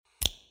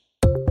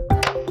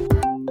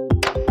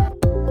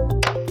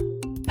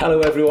Hello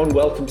everyone,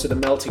 welcome to the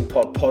Melting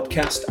Pot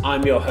podcast.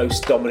 I'm your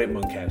host, Dominic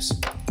Monkhouse.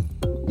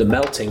 The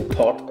Melting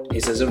Pot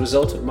is as a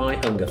result of my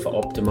hunger for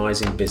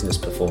optimizing business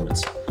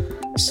performance,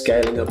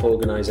 scaling up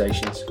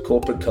organizations,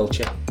 corporate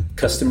culture,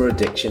 customer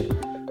addiction,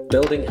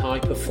 building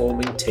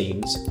high-performing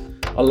teams,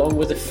 along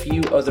with a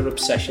few other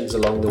obsessions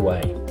along the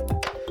way.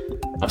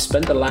 I've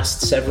spent the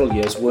last several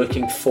years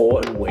working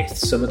for and with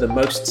some of the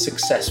most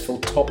successful,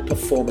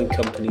 top-performing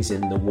companies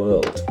in the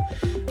world.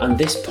 And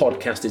this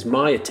podcast is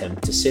my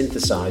attempt to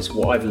synthesize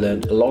what I've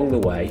learned along the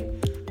way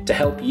to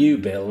help you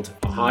build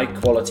a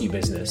high-quality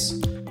business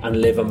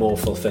and live a more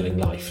fulfilling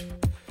life.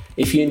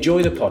 If you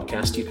enjoy the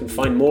podcast, you can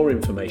find more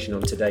information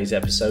on today's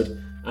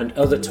episode and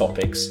other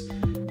topics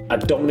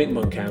at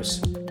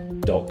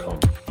dominicmonkhouse.com.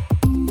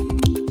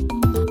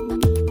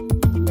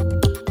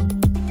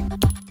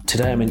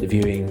 Today I'm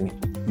interviewing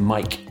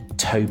Mike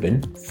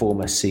Tobin,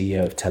 former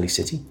CEO of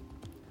Telecity.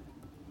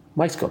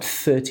 Mike's got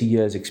 30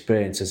 years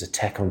experience as a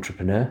tech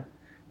entrepreneur.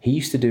 He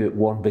used to do it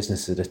one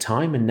business at a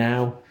time and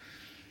now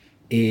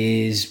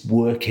is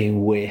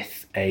working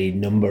with a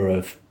number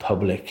of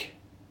public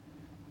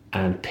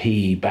and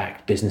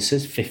PE-backed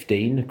businesses,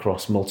 15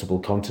 across multiple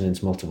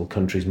continents, multiple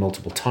countries,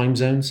 multiple time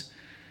zones.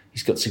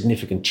 He's got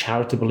significant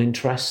charitable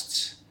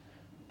interests.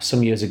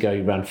 Some years ago,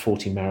 he ran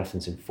 40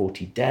 marathons in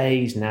 40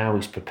 days. Now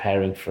he's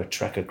preparing for a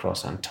trek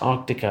across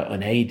Antarctica,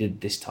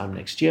 unaided, this time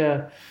next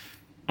year.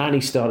 And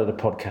he started a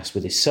podcast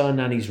with his son,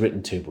 and he's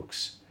written 2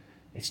 books.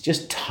 It's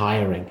just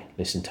tiring,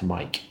 listen to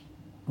Mike.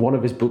 One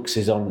of his books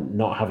is on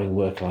not having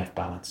work-life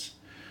balance,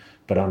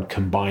 but on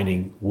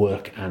combining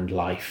work and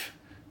life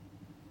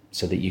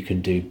so that you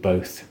can do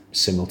both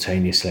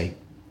simultaneously.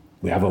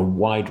 We have a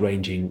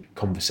wide-ranging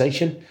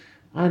conversation,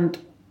 and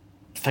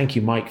thank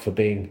you, Mike, for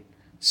being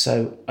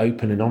so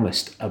open and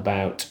honest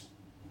about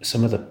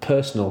some of the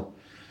personal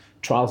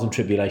trials and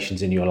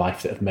tribulations in your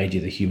life that have made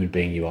you the human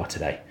being you are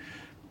today.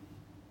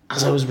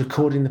 As I was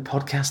recording the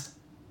podcast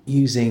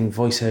using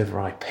voice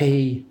over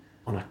IP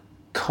on a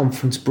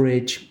conference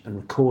bridge and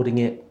recording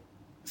it,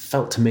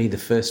 felt to me the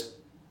first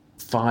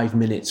 5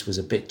 minutes was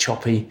a bit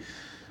choppy,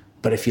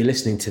 but if you're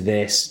listening to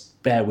this,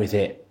 bear with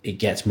it. It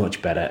gets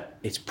much better.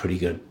 It's pretty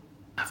good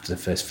after the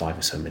first 5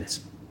 or so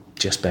minutes.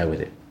 Just bear with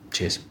it.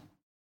 Cheers.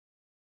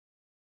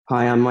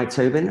 Hi, I'm Mike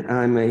Tobin.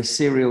 I'm a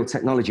serial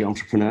technology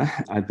entrepreneur.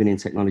 I've been in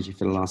technology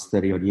for the last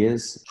 30 odd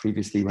years.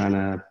 Previously ran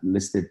a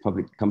listed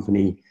public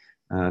company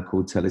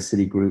called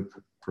Telecity Group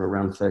for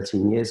around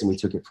 13 years, and we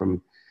took it from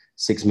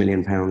 £6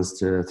 million to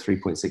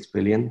 3.6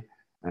 billion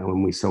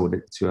when we sold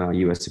it to our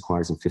US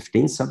acquirers in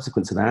 15.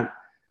 Subsequent to that,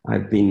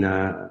 I've been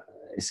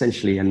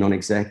essentially a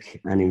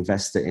non-exec and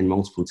investor in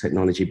multiple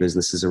technology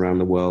businesses around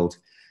the world,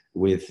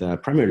 with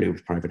primarily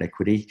with private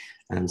equity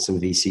and some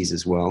VCs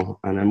as well.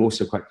 And I'm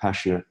also quite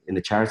passionate in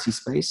the charity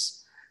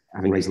space,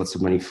 having raised lots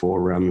of money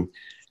for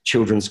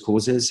children's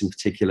causes, in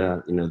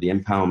particular, the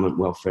empowerment,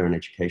 welfare and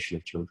education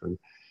of children.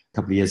 A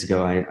couple of years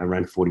ago, I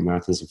ran 40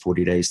 marathons in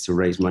 40 days to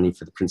raise money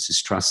for the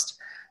Prince's Trust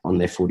on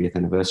their 40th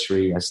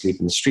anniversary. I sleep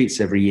in the streets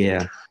every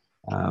year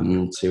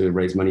to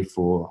raise money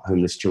for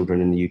homeless children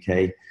in the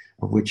UK,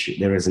 of which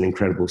there is an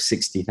incredible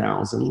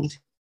 60,000.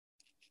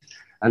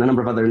 And a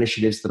number of other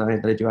initiatives that I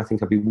do. I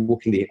think I'll be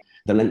walking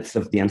the length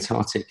of the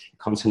Antarctic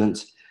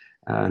continent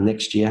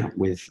next year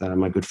with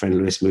my good friend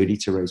Lewis Moody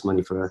to raise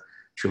money for a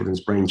Children's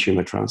Brain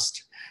Tumor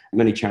Trust.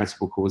 Many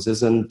charitable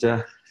causes. And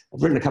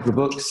I've written a couple of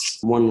books.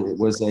 One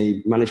was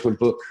a management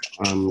book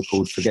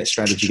called Forget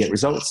Strategy, Get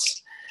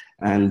Results.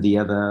 And the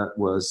other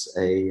was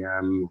a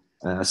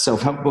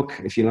self-help book,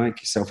 if you like,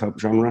 self-help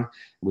genre,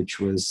 which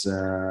was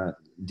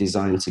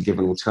designed to give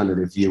an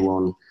alternative view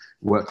on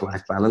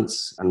work-life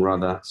balance and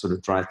rather sort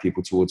of drive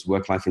people towards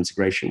work-life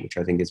integration, which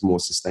I think is more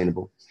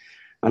sustainable.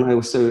 And I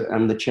also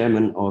am the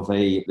chairman of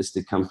a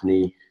listed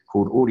company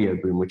called Audio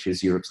Boom, which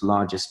is Europe's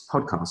largest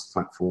podcast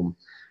platform.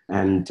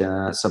 And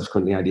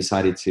subsequently, I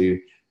decided to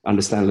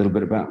understand a little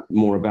bit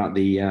more about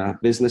the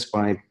business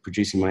by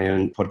producing my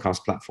own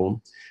podcast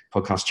platform,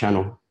 podcast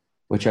channel,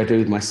 which I do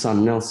with my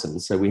son, Nelson.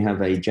 So we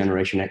have a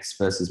Generation X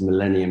versus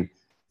Millennium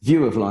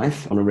view of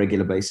life on a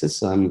regular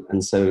basis.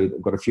 And so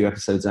I've got a few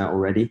episodes out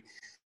already.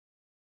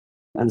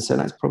 And so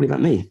that's probably about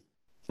me.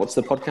 What's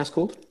the podcast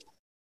called?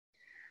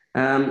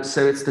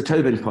 So it's the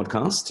Tobin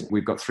podcast.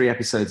 We've got 3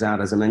 episodes out,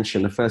 as I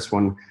mentioned. The first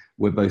one,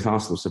 we're both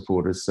Arsenal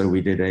supporters. So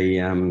we did a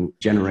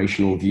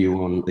generational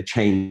view on the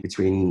change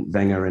between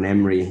Wenger and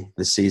Emery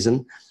this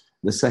season.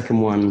 The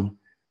second one,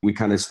 we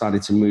kind of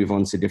started to move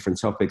on to different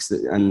topics.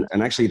 And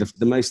actually,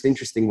 the most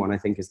interesting one, I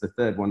think, is the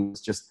third one.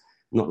 It's just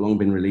not long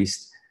been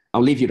released.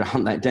 I'll leave you to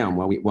hunt that down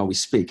while we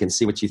speak and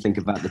see what you think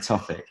about the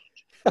topic.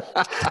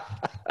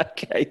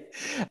 Okay.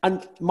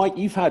 And Mike,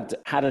 you've had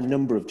a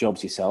number of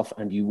jobs yourself,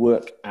 and you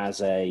work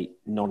as a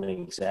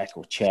non-exec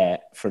or chair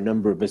for a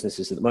number of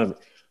businesses at the moment.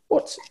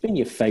 What's been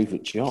your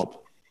favorite job?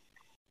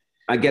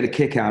 I get a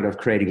kick out of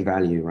creating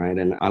value, right?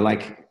 And I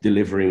like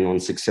delivering on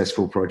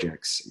successful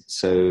projects.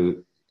 So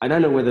I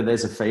don't know whether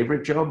there's a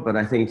favorite job, but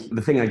I think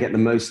the thing I get the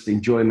most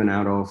enjoyment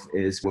out of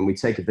is when we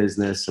take a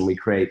business and we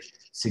create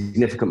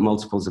significant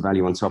multiples of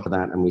value on top of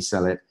that and we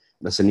sell it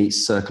that's a neat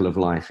circle of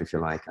life, if you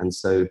like. And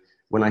so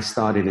when I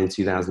started in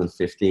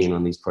 2015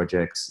 on these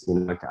projects,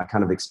 I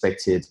kind of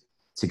expected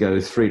to go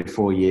 3 to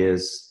 4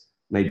 years,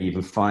 maybe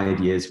even 5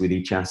 years with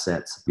each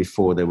asset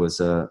before there was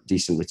a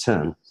decent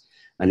return.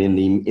 And in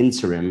the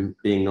interim,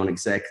 being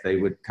non-exec, they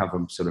would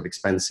cover sort of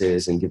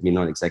expenses and give me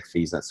non-exec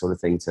fees, that sort of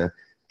thing, to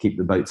keep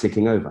the boat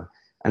ticking over.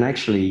 And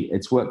actually,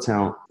 it's worked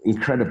out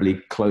incredibly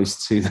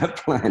close to that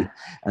plan.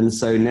 And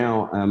so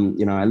now,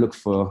 I look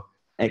for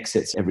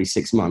exits every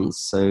 6 months.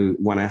 So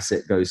one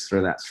asset goes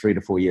through that 3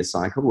 to 4 year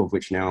cycle, of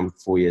which now I'm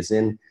 4 years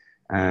in.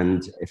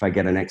 And if I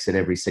get an exit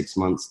every 6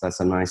 months,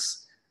 that's a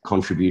nice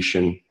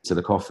contribution to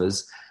the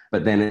coffers.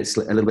 But then it's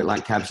a little bit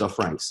like cabs off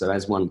ranks. So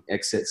as one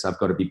exits, I've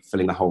got to be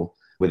filling the hole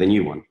with a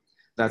new one.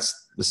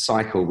 That's the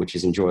cycle, which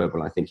is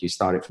enjoyable. I think you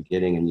start at the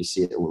beginning and you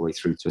see it all the way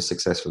through to a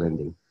successful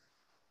ending.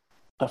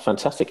 Oh,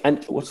 fantastic.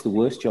 And what's the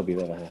worst job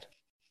you've ever had?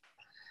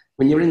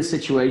 When you're in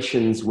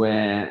situations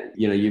where,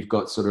 you've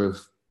got sort of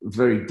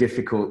very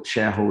difficult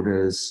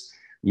shareholders,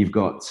 you've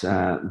got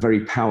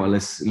very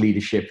powerless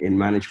leadership in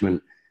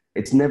management,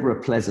 it's never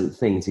a pleasant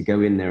thing to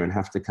go in there and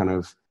have to kind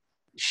of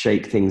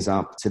shake things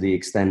up to the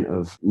extent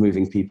of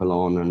moving people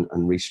on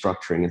and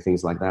restructuring and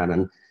things like that.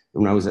 And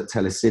when I was at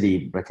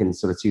Telecity back in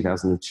sort of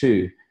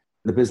 2002,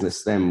 the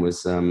business then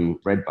was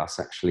Redbus,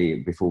 actually,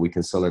 before we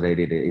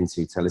consolidated it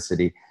into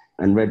Telecity.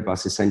 And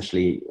Redbus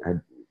essentially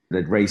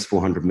had raised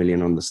 400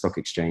 million on the stock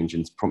exchange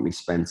and promptly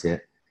spent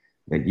it.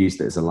 They'd used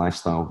it as a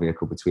lifestyle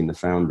vehicle between the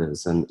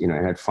founders. And, it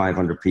had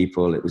 500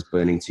 people. It was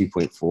burning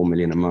 2.4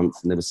 million a month,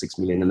 and there was 6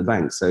 million in the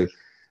bank. So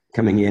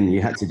coming in,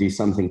 you had to do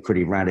something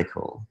pretty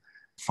radical.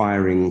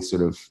 Firing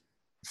sort of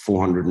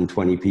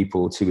 420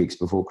 people 2 weeks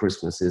before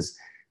Christmas is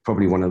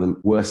probably one of the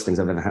worst things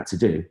I've ever had to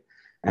do.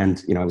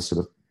 And, I was sort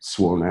of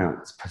sworn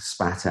out,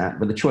 spat at.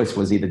 But the choice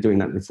was either doing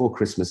that before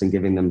Christmas and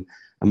giving them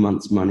a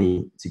month's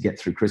money to get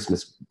through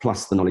Christmas,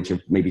 plus the knowledge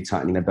of maybe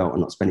tightening their belt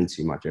and not spending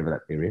too much over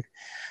that period.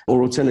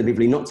 Or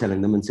alternatively, not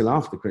telling them until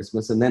after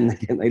Christmas, and then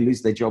they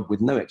lose their job with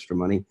no extra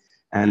money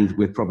and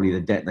with probably the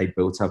debt they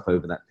built up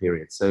over that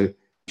period. So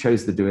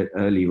chose to do it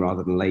early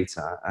rather than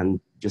later, and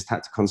just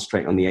had to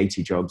concentrate on the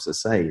 80 jobs I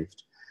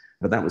saved.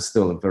 But that was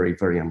still a very,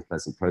 very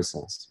unpleasant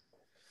process.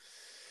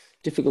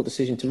 Difficult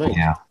decision to make.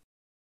 Yeah.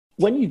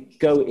 When you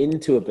go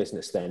into a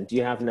business then, do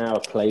you have now a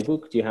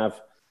playbook? Do you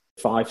have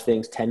 5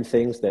 things, 10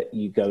 things that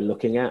you go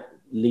looking at,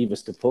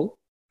 levers to pull?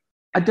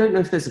 I don't know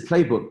if there's a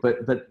playbook,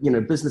 but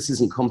business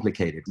isn't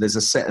complicated. There's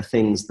a set of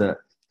things that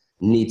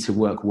need to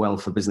work well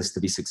for business to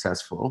be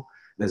successful.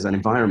 There's an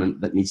environment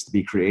that needs to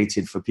be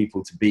created for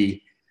people to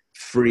be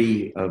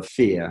free of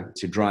fear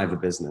to drive a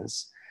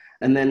business.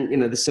 And then,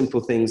 the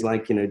simple things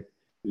like, you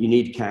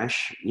need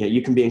cash.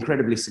 You can be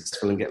incredibly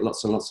successful and get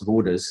lots and lots of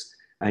orders,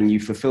 and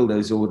you fulfill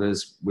those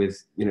orders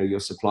with, your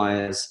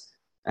suppliers,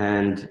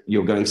 and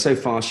you're going so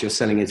fast, you're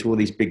selling into all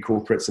these big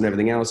corporates and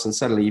everything else. And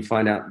suddenly you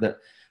find out that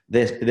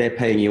they're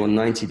paying you on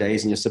 90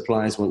 days and your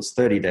suppliers wants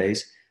 30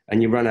 days,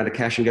 and you run out of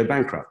cash and go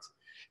bankrupt.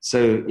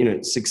 So,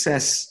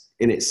 success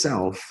in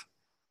itself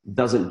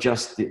doesn't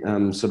just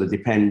sort of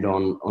depend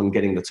on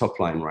getting the top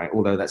line right,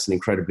 although that's an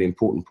incredibly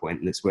important point,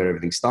 and it's where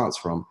everything starts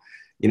from.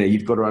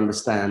 You've got to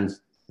understand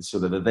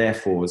sort of the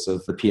therefores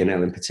of the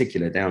P&L in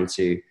particular down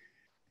to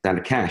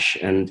cash.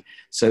 And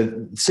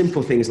so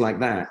simple things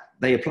like that,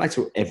 they apply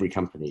to every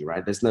company,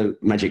 right? There's no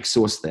magic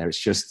sauce there. It's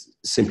just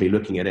simply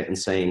looking at it and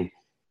saying,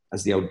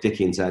 as the old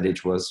Dickens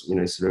adage was,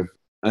 sort of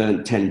earned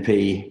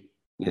 10p,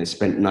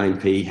 spent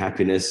 9p,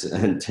 happiness,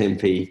 earned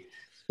 10p,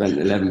 spent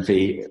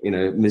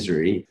 11p,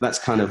 misery. That's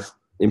kind of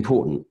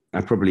important.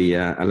 I probably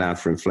allowed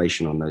for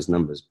inflation on those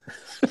numbers.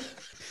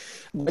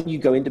 When you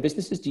go into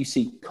businesses, do you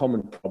see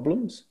common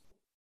problems?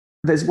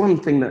 There's one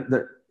thing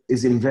that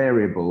is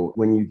invariable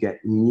when you get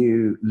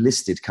new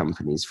listed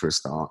companies for a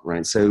start,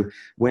 right? So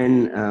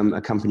when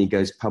a company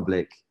goes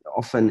public,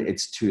 often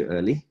it's too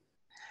early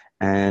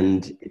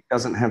and it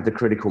doesn't have the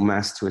critical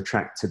mass to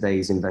attract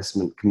today's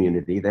investment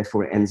community.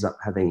 Therefore, it ends up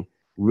having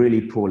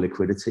really poor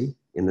liquidity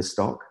in the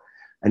stock.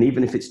 And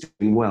even if it's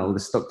doing well, the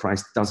stock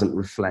price doesn't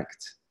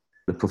reflect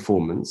the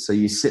performance. So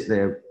you sit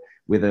there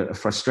with a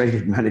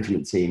frustrated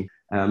management team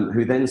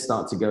who then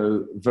start to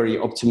go very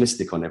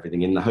optimistic on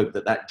everything in the hope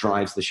that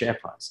drives the share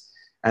price.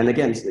 And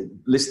again,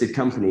 listed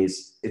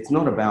companies, it's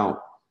not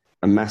about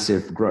a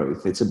massive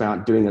growth. It's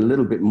about doing a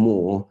little bit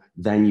more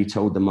than you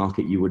told the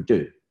market you would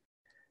do.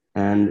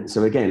 And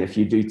so again, if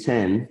you do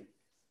 10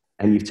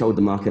 and you've told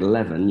the market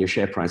 11, your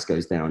share price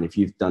goes down. If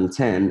you've done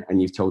 10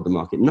 and you've told the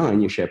market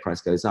 9, your share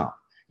price goes up.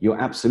 Your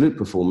absolute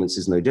performance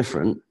is no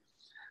different,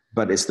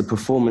 but it's the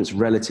performance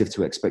relative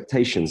to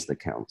expectations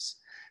that counts.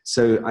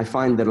 So I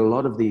find that a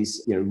lot of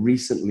these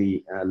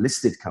recently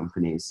listed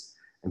companies,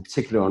 in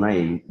particular on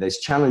AIM, there's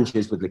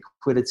challenges with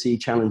liquidity,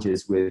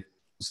 challenges with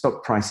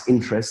stock price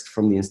interest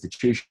from the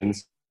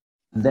institutions.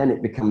 Then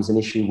it becomes an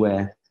issue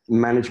where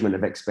management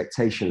of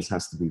expectations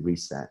has to be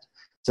reset.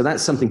 So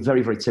that's something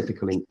very, very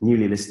typical in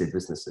newly listed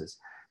businesses.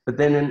 But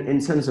then in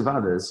terms of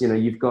others,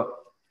 you've got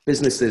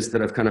businesses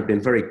that have kind of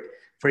been very,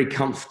 very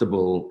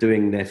comfortable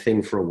doing their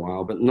thing for a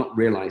while, but not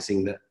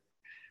realizing that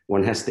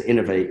one has to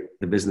innovate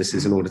the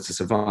businesses in order to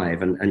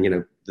survive. And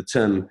the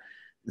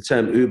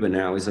term Uber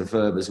now is a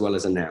verb as well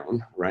as a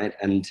noun, right?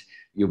 And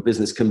your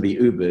business can be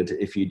Ubered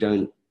if you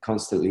don't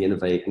constantly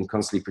innovate and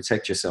constantly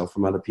protect yourself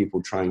from other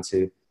people trying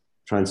to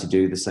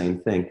do the same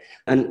thing.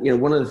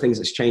 And one of the things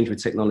that's changed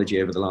with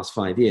technology over the last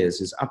 5 years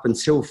is, up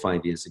until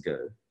 5 years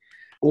ago,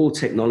 all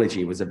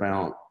technology was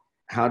about,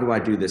 how do I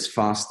do this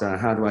faster?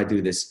 How do I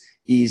do this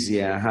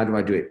easier? How do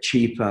I do it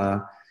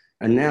cheaper?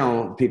 And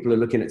now people are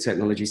looking at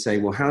technology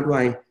saying, well, how do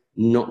I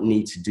not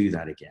need to do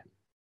that again?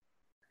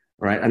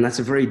 Right? And that's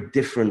a very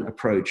different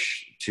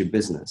approach to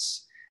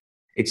business.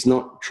 It's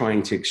not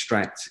trying to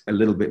extract a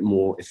little bit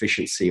more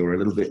efficiency or a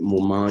little bit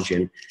more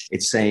margin.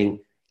 It's saying,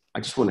 I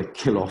just want to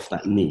kill off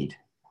that need.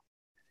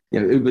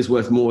 Uber's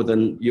worth more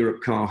than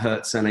Europcar,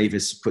 Hertz, and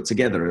Avis put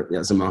together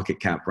as a market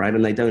cap, right?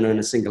 And they don't own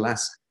a single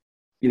asset.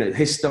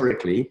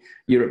 Historically,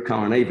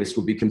 Europcar and Avis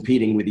will be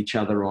competing with each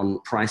other on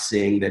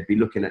pricing. They'd be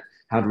looking at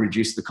how to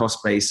reduce the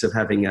cost base of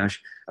having a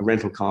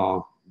rental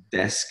car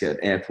desk at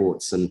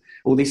airports and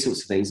all these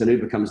sorts of things. And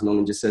Uber comes along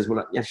and just says,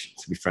 well, yeah,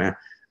 to be fair,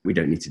 we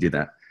don't need to do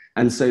that.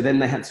 And so then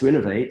they had to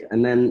innovate.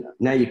 And then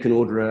now you can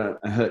order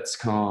a Hertz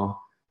car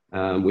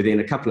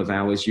within a couple of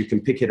hours. You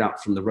can pick it up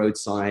from the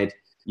roadside.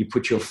 You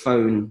put your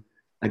phone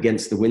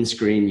against the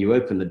windscreen, you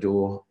open the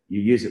door,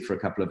 you use it for a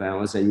couple of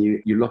hours, and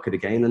you lock it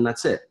again, and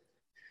that's it.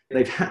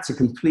 They've had to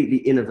completely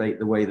innovate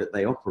the way that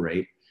they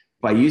operate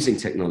by using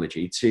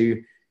technology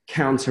to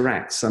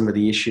counteract some of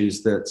the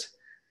issues that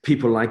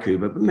people like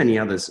Uber, but many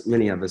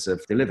others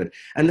have delivered.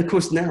 And of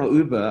course, now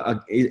Uber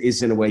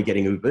is in a way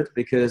getting Ubered,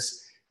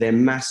 because their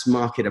mass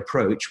market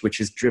approach, which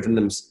has driven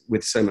them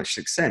with so much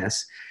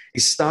success,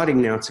 is starting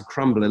now to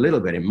crumble a little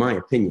bit, in my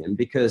opinion,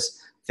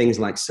 because things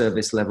like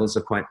service levels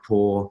are quite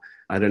poor.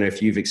 I don't know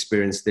if you've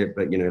experienced it,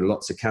 but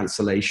lots of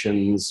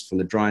cancellations from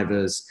the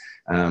drivers.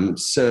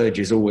 Surge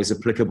is always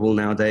applicable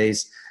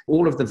nowadays.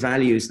 All of the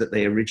values that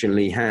they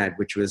originally had,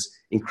 which was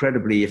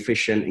incredibly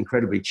efficient,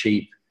 incredibly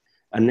cheap,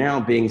 are now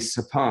being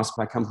surpassed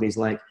by companies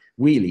like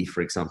Wheelie,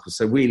 for example.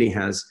 So Wheelie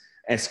has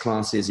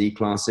S-classes,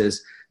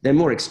 E-classes. They're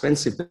more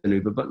expensive than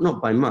Uber, but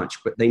not by much.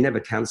 But they never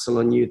cancel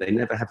on you. They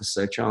never have a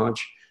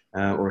surcharge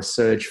or a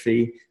surge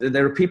fee.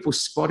 There are people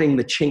spotting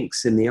the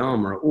chinks in the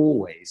armor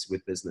always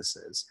with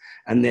businesses,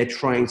 and they're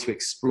trying to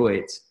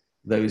exploit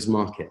those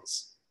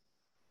markets.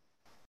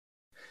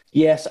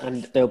 Yes,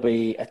 and they'll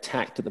be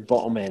attacked at the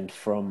bottom end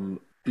from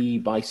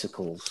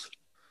e-bicycles.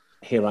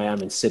 Here I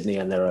am in Sydney,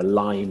 and there are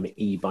Lime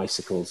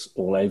e-bicycles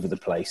all over the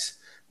place.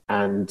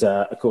 And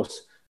of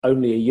course,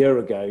 only a year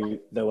ago,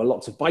 there were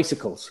lots of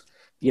bicycles,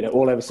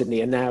 all over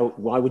Sydney. And now,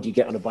 why would you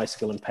get on a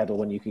bicycle and pedal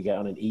when you could get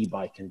on an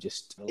e-bike and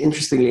just...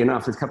 Interestingly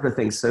enough, there's a couple of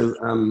things. So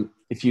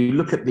if you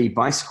look at the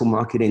bicycle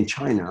market in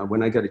China,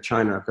 when I go to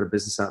China, I've got a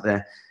business out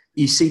there,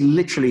 you see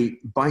literally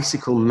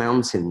bicycle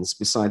mountains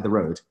beside the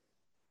road.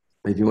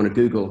 If you want to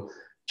Google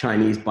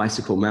Chinese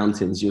bicycle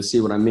mountains, you'll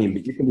see what I mean.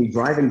 But you can be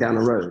driving down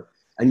a road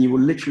and you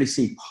will literally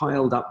see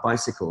piled up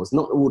bicycles,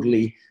 not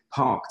orderly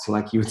parked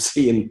like you would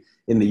see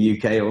in the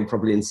UK or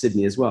probably in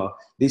Sydney as well.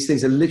 These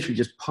things are literally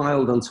just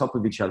piled on top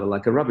of each other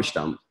like a rubbish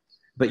dump.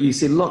 But you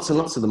see lots and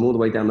lots of them all the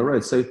way down the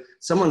road. So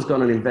someone's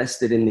gone and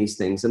invested in these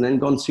things and then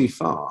gone too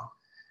far.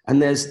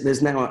 And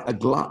there's now a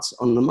glut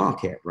on the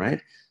market,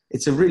 right?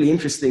 It's a really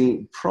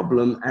interesting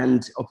problem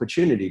and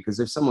opportunity,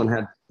 because if someone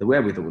had the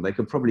wherewithal, they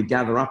could probably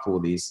gather up all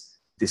these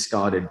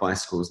discarded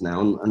bicycles now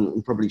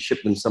and probably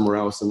ship them somewhere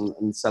else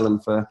and sell them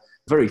for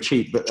very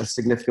cheap, but a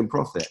significant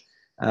profit.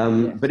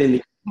 But in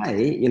the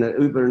UK,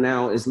 Uber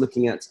now is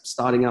looking at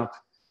starting up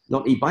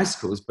not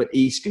e-bicycles, but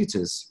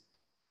e-scooters.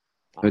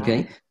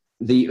 Okay.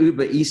 The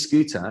Uber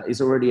e-scooter is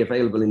already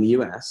available in the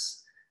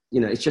US.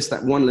 It's just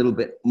that one little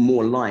bit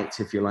more light,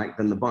 if you like,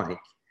 than the bike.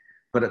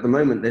 But at the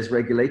moment, there's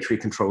regulatory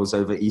controls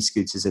over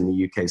e-scooters in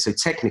the UK. So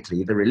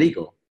technically, they're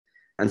illegal.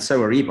 And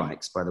so are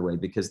e-bikes, by the way,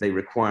 because they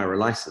require a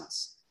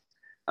license.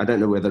 I don't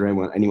know whether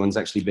anyone's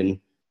actually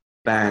been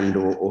banned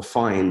or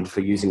fined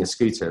for using a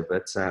scooter,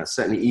 but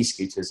certainly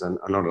e-scooters are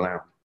not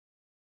allowed.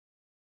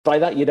 By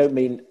that, you don't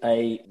mean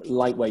a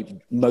lightweight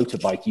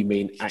motorbike, you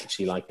mean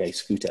actually like a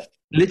scooter?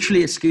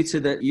 Literally a scooter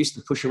that used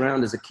to push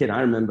around as a kid.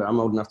 I'm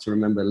old enough to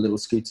remember little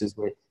scooters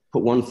where you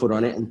put one foot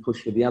on it and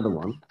push with the other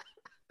one.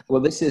 Well,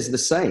 this is the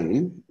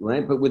same,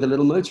 right? But with a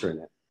little motor in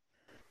it.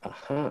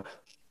 Aha.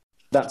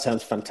 That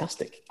sounds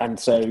fantastic. And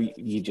so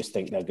you just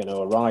think they're going to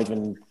arrive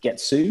and get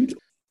sued?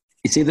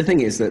 You see, the thing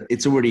is that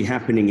it's already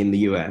happening in the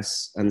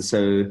US. And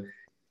so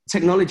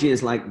technology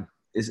is like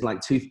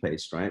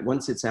toothpaste, right?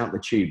 Once it's out the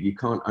tube, you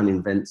can't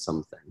uninvent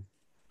something.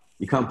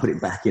 You can't put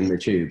it back in the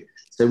tube.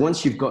 So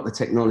once you've got the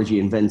technology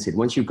invented,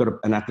 once you've got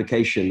an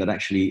application that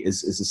actually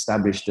is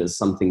established as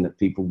something that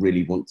people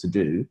really want to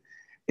do,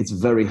 it's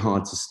very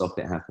hard to stop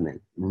it happening,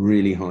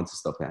 really hard to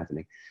stop it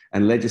happening.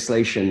 And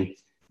legislation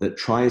that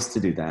tries to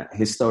do that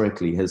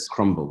historically has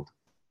crumbled.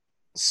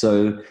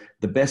 So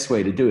the best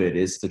way to do it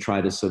is to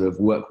try to sort of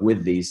work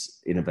with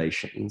these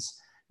innovations.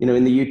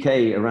 In the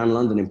UK, around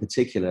London in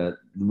particular,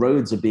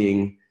 roads are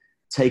being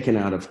taken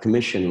out of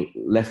commission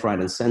left, right,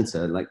 and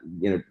center. Like,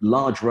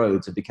 large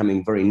roads are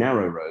becoming very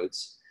narrow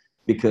roads.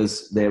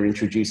 because they're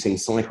introducing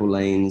cycle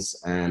lanes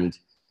and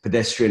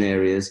pedestrian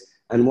areas.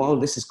 And while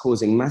this is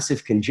causing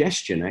massive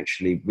congestion,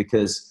 actually,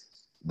 because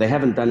they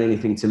haven't done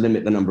anything to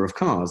limit the number of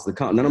cars,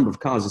 the number of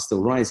cars is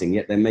still rising,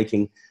 yet they're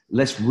making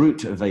less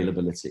route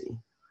availability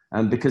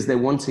because they're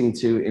wanting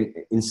to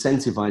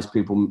incentivize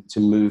people to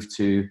move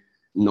to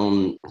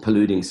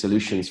non-polluting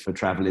solutions for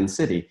travel in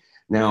city.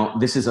 Now,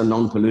 this is a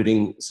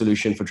non-polluting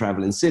solution for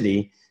travel in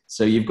city,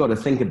 so you've got to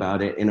think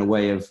about it in a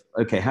way of,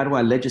 okay, how do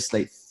I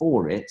legislate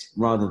for it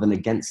rather than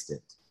against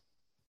it?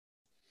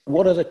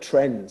 What are the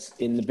trends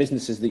in the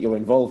businesses that you're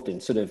involved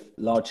in, sort of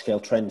large-scale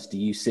trends, do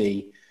you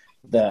see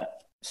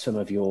that some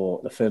of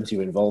the firms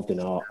you're involved in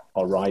are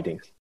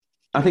riding?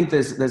 I think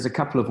there's a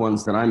couple of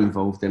ones that I'm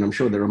involved in. I'm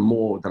sure there are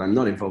more that I'm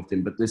not involved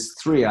in, but there's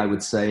three I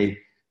would say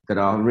that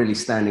are really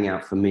standing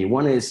out for me.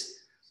 One is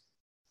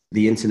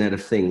the Internet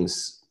of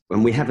Things,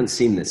 and we haven't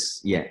seen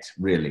this yet,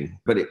 really,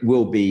 but it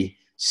will be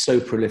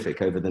so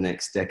prolific over the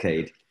next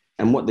decade.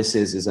 And what this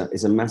is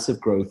a massive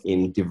growth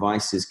in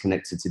devices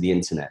connected to the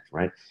internet,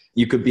 right?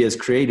 You could be as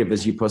creative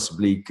as you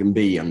possibly can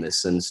be on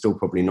this and still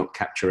probably not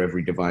capture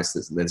every device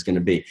there's going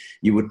to be.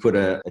 You would put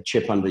a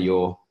chip under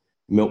your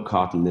milk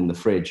carton in the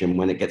fridge, and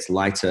when it gets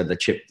lighter, the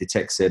chip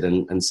detects it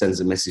and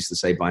sends a message to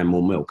say, buy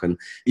more milk. And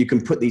you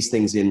can put these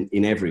things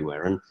in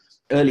everywhere. And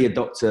early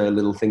adopter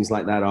little things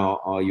like that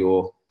are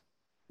your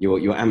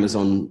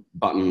Amazon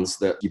buttons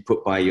that you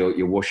put by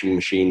your washing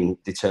machine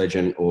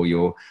detergent or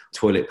your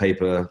toilet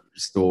paper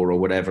store or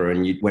whatever,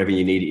 and wherever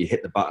you need it, you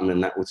hit the button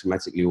and that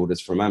automatically orders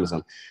from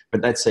Amazon.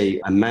 But that's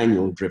a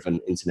manual-driven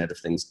Internet of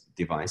Things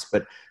device.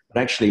 But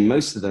actually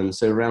most of them,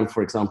 so around,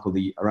 for example,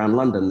 around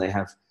London, they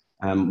have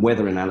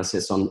weather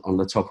analysis on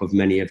the top of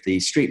many of the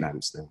street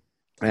lamps now.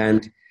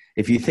 And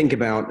if you think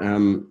about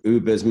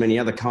Ubers, many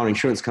other car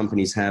insurance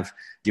companies have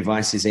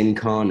devices in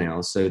car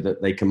now so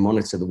that they can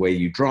monitor the way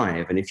you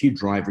drive. And if you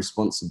drive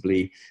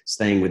responsibly,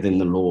 staying within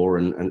the law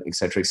and et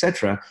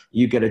cetera,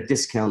 you get a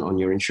discount on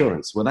your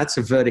insurance. Well, that's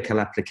a vertical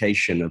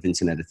application of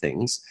Internet of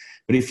Things.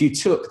 But if you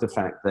took the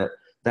fact that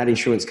that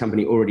insurance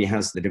company already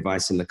has the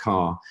device in the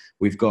car,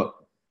 we've got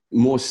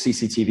more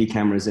CCTV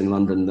cameras in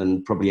London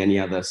than probably any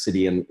other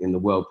city in the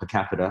world per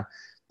capita.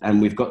 And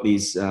we've got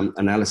these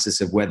analysis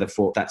of weather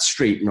for that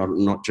street,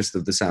 not just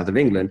of the south of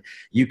England.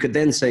 You could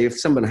then say if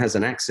someone has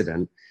an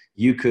accident,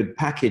 you could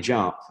package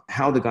up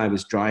how the guy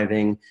was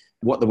driving,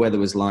 what the weather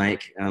was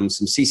like, some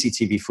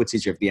CCTV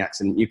footage of the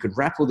accident. You could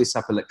wrap all this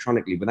up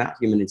electronically without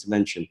human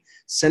intervention,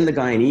 send the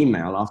guy an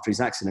email after his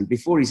accident,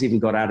 before he's even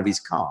got out of his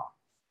car.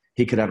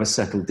 He could have a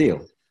settled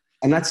deal.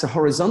 And that's a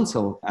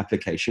horizontal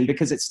application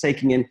because it's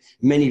taking in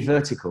many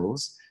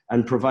verticals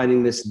and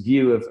providing this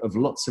view of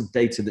lots of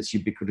data that's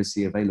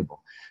ubiquitously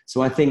available.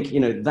 So I think,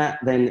 that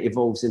then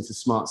evolves into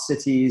smart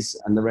cities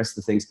and the rest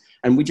of the things.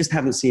 And we just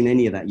haven't seen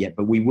any of that yet,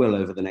 but we will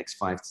over the next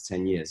 5 to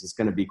 10 years. It's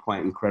going to be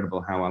quite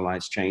incredible how our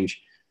lives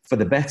change for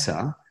the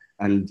better,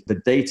 and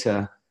the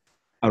data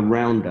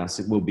around us,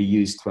 it will be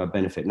used to our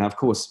benefit. Now, of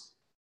course,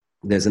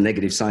 there's a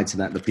negative side to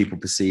that people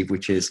perceive,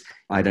 which is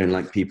I don't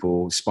like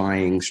people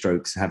spying,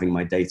 having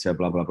my data,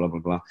 blah, blah, blah, blah,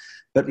 blah.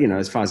 But,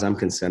 as far as I'm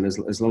concerned,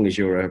 as long as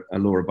you're a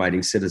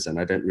law-abiding citizen,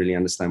 I don't really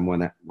understand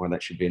why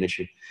that should be an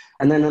issue.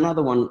 And then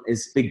another one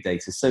is big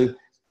data. So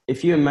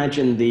if you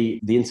imagine the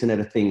Internet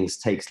of Things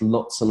takes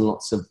lots and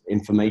lots of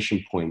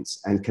information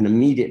points and can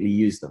immediately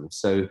use them.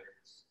 So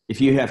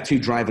if you have two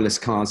driverless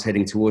cars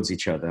heading towards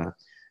each other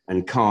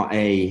and car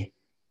A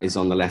is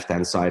on the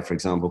left-hand side, for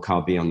example,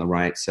 car B on the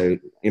right. So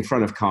in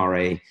front of car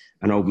A,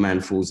 an old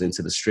man falls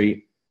into the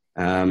street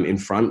in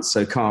front.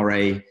 So car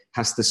A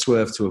has to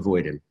swerve to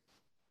avoid him.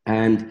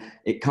 And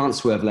it can't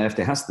swerve left,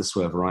 it has to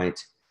swerve right.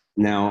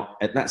 Now,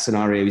 at that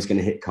scenario, he's going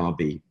to hit car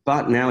B.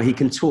 But now he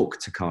can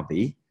talk to car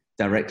B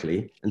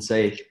directly and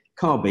say,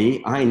 car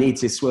B, I need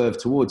to swerve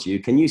towards you.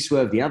 Can you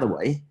swerve the other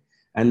way?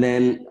 And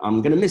then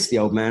I'm going to miss the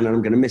old man and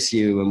I'm going to miss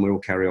you and we'll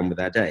carry on with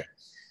our day.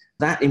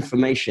 That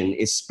information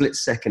is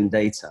split-second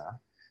data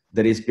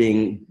that is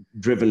being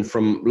driven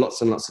from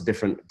lots and lots of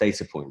different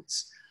data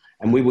points.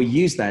 And we will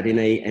use that in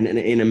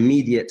an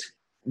immediate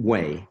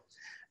way.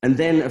 And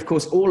then, of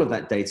course, all of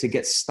that data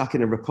gets stuck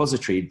in a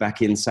repository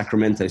back in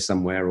Sacramento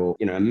somewhere, or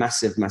a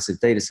massive, massive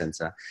data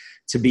center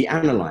to be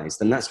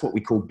analyzed. And that's what we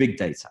call big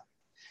data.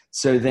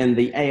 So then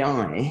the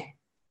AI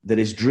that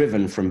is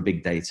driven from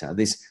big data,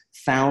 this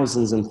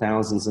thousands and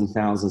thousands and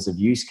thousands of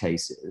use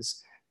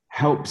cases,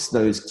 helps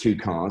those two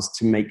cars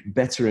to make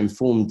better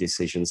informed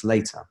decisions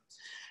later.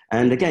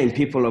 And again,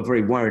 people are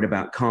very worried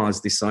about cars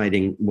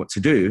deciding what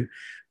to do,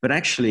 but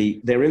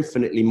actually they're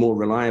infinitely more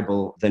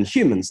reliable than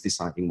humans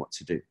deciding what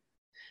to do,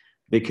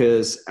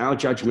 because our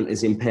judgment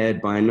is impaired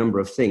by a number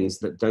of things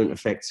that don't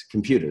affect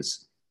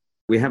computers.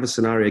 We have a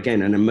scenario,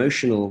 again, an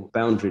emotional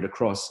boundary to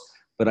cross,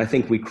 but I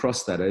think we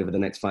cross that over the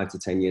next 5 to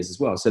 10 years as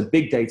well. So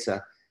big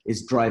data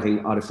is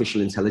driving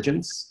artificial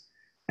intelligence,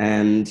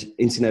 and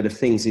Internet of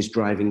Things is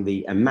driving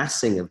the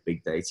amassing of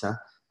big data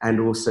and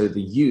also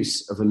the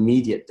use of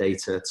immediate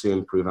data to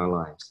improve our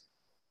lives.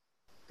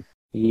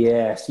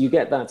 Yes, you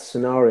get that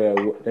scenario,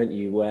 don't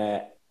you,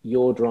 where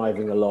you're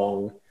driving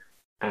along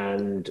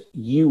and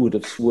you would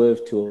have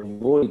swerved to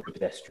avoid the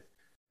pedestrian.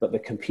 But the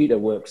computer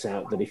works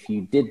out that if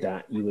you did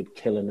that, you would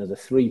kill another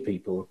 3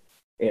 people.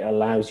 It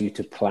allows you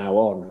to plow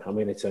on. I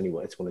mean, it's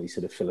one of these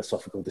sort of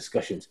philosophical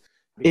discussions.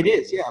 It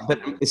is, yeah, but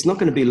it's not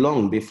going to be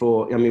long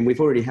before, I mean, we've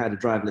already had a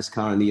driverless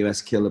car in the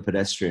US kill a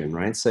pedestrian,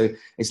 right? So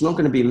it's not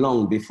going to be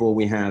long before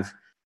we have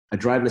a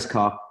driverless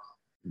car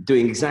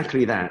doing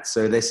exactly that.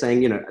 So they're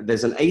saying,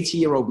 there's an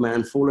 80-year-old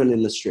man fallen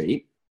in the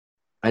street,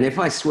 and if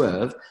I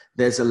swerve,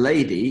 there's a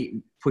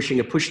lady pushing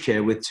a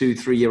pushchair with 2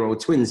 3-year-old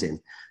twins in.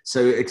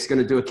 So it's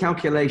going to do a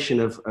calculation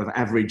of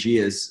average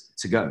years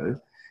to go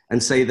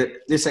and say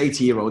that this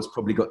 80-year-old's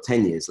probably got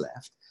 10 years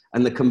left.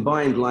 And the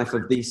combined life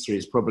of these 3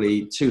 is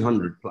probably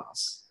 200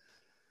 plus.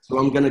 So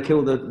I'm going to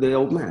kill the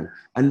old man.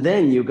 And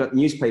then you've got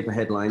newspaper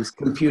headlines,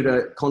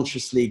 computer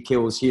consciously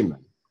kills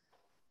human,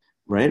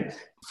 right?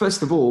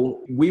 First of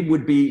all, we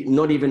would be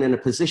not even in a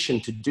position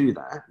to do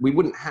that. We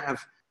wouldn't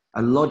have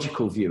a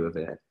logical view of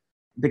it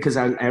because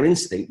our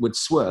instinct would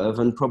swerve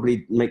and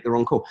probably make the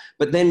wrong call.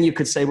 But then you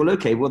could say, well,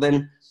 okay, well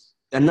then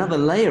another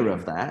layer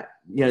of that,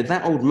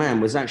 that old man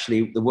was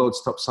actually the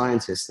world's top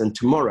scientist, and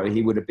tomorrow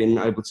he would have been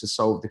able to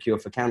solve the cure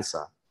for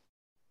cancer.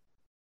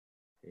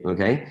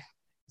 Okay?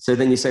 So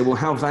then you say, well,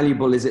 how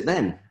valuable is it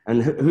then?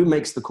 And who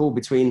makes the call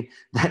between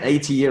that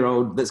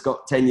 80-year-old that's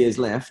got 10 years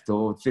left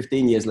or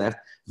 15 years left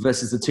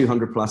versus the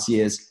 200 plus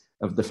years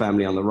of the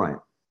family on the right?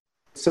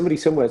 Somebody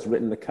somewhere has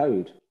written the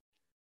code.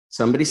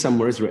 Somebody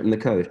somewhere has written the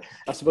code.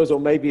 I suppose, or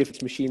maybe if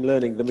it's machine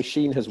learning, the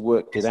machine has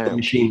worked it out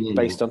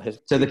based on his...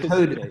 So the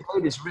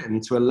code is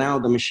written to allow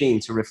the machine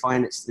to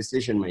refine its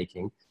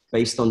decision-making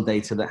based on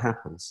data that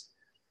happens.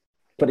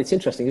 But it's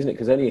interesting, isn't it?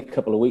 Because only a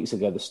couple of weeks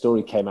ago, the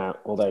story came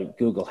out, although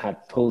Google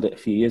had pulled it a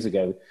few years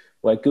ago,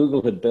 where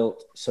Google had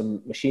built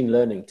some machine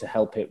learning to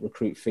help it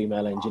recruit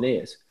female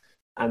engineers.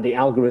 And the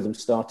algorithm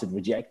started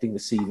rejecting the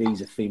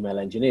CVs of female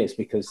engineers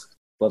because,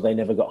 well, they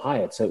never got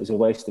hired. So it was a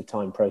waste of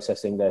time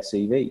processing their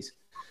CVs.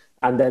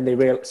 And then they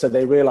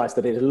realized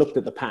that it had looked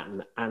at the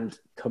pattern and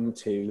come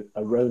to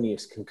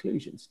erroneous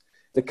conclusions.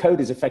 The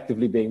code is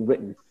effectively being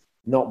written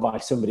not by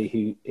somebody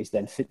who is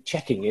then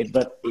checking it,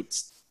 but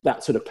it's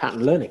that sort of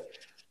pattern learning.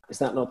 Is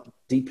that not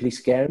deeply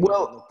scary?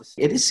 Well,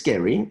 it is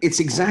scary.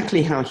 It's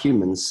exactly how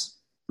humans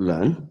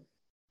learn,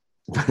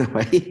 by the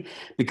way,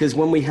 because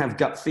when we have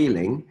gut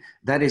feeling,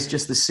 that is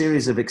just a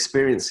series of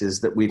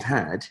experiences that we've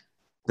had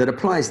that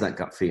applies that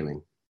gut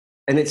feeling.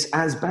 And it's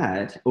as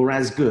bad or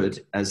as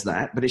good as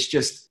that, but it's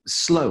just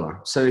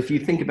slower. So if you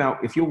think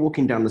about, if you're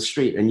walking down the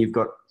street and you've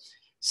got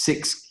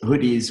 6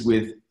 hoodies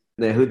with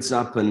their hoods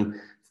up and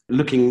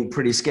looking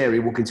pretty scary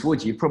walking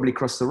towards you, you probably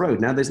cross the road.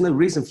 Now, there's no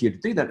reason for you to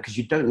do that because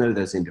you don't know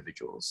those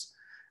individuals.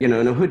 And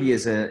a hoodie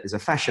is a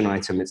fashion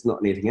item. It's not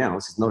anything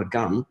else. It's not a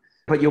gun.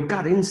 But your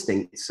gut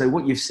instinct, so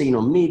what you've seen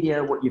on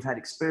media, what you've had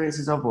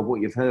experiences of, or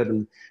what you've heard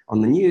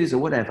on the news or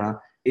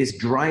whatever, is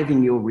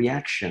driving your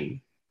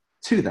reaction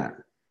to that.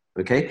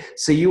 Okay,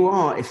 so you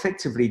are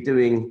effectively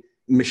doing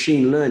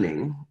machine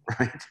learning,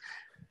 right?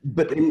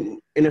 But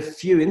in a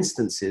few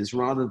instances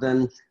rather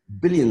than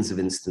billions of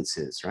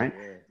instances, right?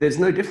 Yeah. There's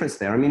no difference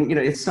there. I mean,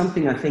 it's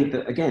something I think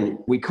that, again,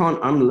 we can't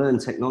unlearn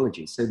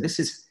technology. So this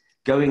is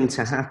going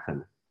to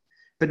happen,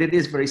 but it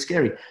is very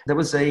scary. There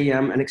was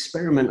an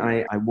experiment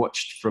I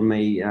watched from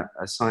a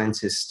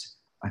scientist,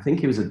 I think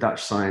he was a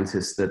Dutch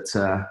scientist,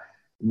 that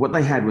what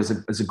they had was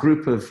a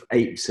group of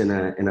apes in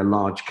a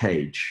large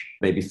cage,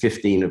 maybe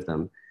 15 of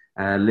them,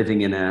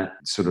 living in a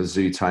sort of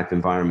zoo type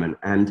environment.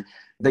 And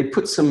they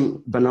put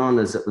some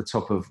bananas at the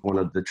top of one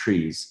of the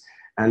trees.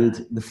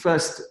 And the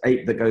first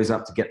ape that goes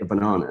up to get the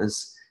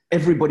bananas,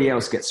 everybody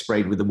else gets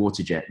sprayed with the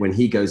water jet when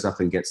he goes up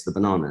and gets the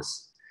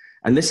bananas.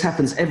 And this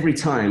happens every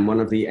time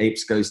one of the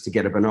apes goes to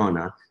get a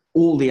banana,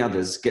 all the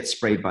others get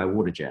sprayed by a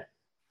water jet.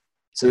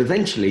 So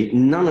eventually,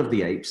 none of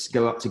the apes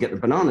go up to get the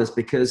bananas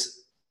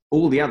because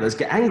all the others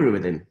get angry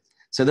with him.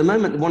 So the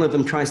moment one of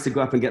them tries to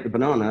go up and get the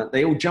banana,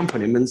 they all jump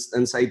on him and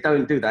say,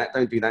 don't do that,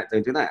 don't do that,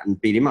 don't do that, and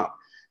beat him up.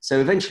 So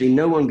eventually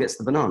no one gets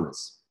the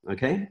bananas,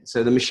 okay?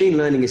 So the machine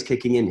learning is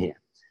kicking in here.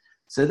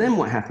 So then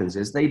what happens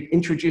is they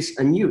introduce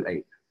a new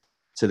ape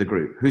to the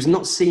group who's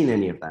not seen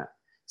any of that.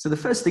 So the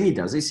first thing he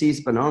does, he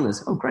sees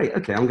bananas. Oh, great,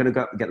 okay, I'm gonna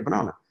go up and get the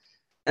banana.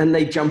 And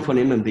they jump on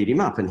him and beat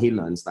him up, and he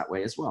learns that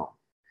way as well.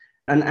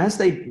 And as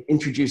they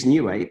introduce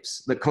new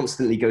apes that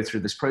constantly go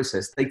through this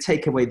process, they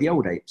take away the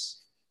old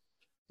apes,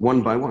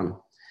 one by one.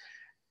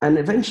 And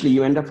eventually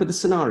you end up with a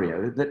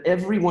scenario that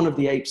every one of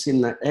the apes in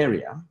that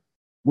area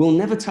will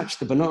never touch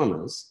the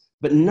bananas,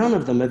 but none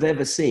of them have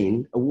ever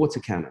seen a water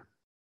cannon.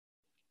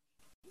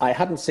 I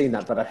hadn't seen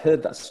that, but I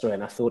heard that story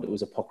and I thought it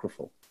was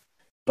apocryphal.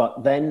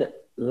 But then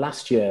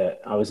last year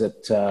I was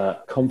at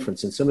a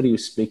conference and somebody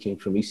was speaking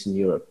from Eastern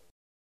Europe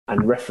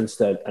and referenced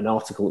an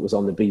article that was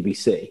on the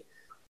BBC.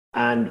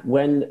 And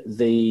when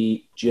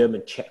the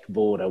German-Czech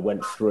border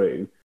went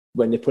through,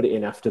 when they put it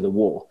in after the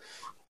war,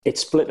 it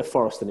split a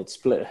forest and it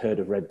split a herd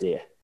of red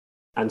deer.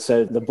 And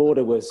so the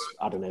border was,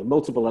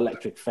 multiple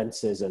electric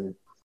fences, and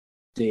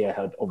deer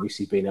had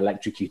obviously been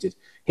electrocuted.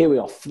 Here we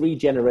are, 3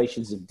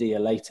 generations of deer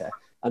later,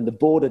 and the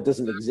border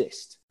doesn't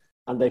exist.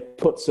 and they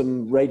put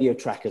some radio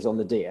trackers on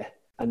the deer,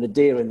 and the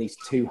deer in these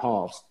two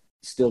halves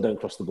still don't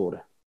cross the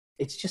border.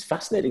 It's just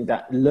fascinating,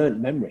 that learnt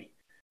memory.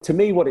 To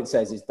me, what it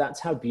says is that's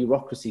how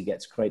bureaucracy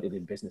gets created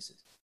in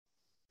businesses.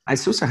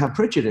 It's also how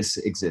prejudice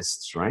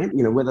exists, right?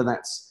 Whether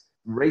that's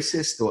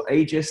racist or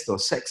ageist or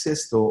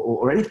sexist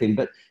or anything,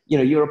 but,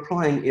 you're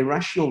applying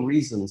irrational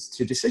reasons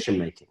to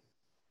decision-making.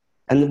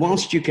 And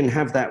whilst you can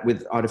have that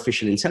with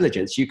artificial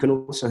intelligence, you can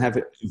also have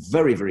it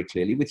very, very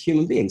clearly with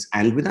human beings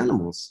and with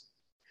animals.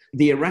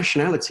 The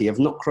irrationality of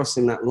not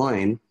crossing that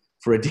line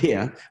for a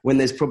deer when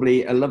there's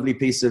probably a lovely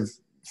piece of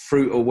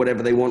fruit or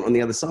whatever they want on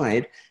the other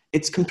side,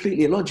 it's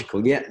completely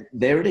illogical, yet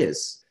there it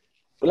is.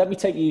 Well, let me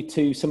take you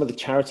to some of the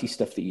charity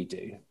stuff that you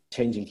do,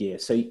 changing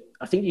gears. So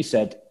I think you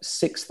said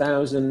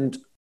 6,000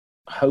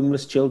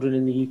 homeless children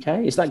in the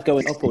UK. Is that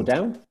going up or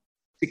down?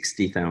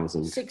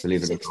 60,000,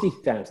 believe it or not.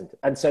 60,000.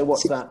 And so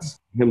what's that?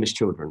 Homeless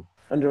children.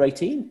 Under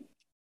 18?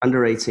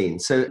 Under 18.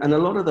 So, and a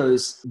lot of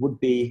those would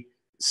be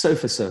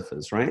sofa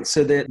surfers, right?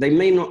 So they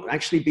may not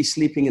actually be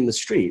sleeping in the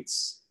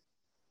streets,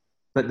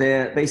 but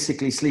they're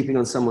basically sleeping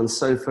on someone's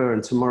sofa,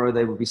 and tomorrow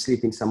they will be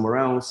sleeping somewhere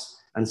else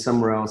and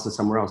somewhere else and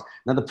somewhere else.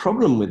 Now, the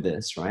problem with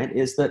this, right,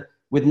 is that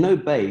with no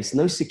base,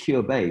 no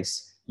secure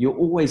base, you're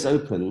always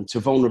open to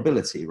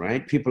vulnerability,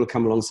 right? People will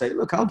come along and say,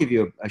 look, I'll give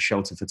you a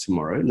shelter for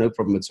tomorrow, no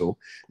problem at all.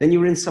 Then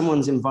you're in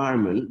someone's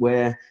environment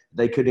where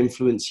they could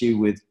influence you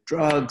with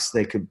drugs,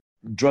 they could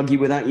drug you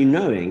without you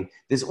knowing.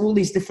 There's all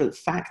these different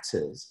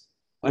factors,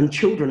 and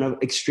children are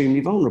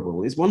extremely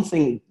vulnerable. It's one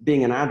thing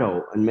being an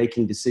adult and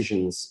making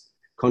decisions,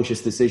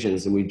 conscious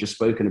decisions, and we've just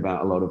spoken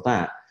about a lot of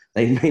that.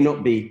 They may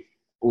not be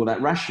all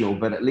that rational,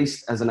 but at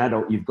least as an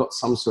adult, you've got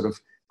some sort of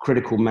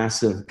critical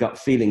mass of gut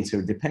feeling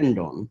to depend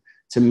on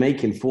to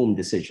make informed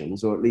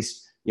decisions, or at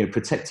least,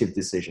 protective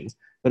decisions.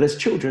 But as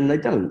children, they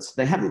don't.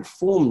 They haven't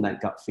formed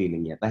that gut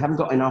feeling yet. They haven't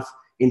got enough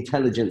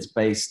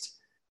intelligence-based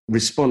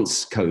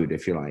response code,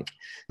 if you like.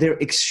 They're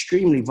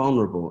extremely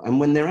vulnerable. And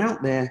when they're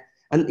out there,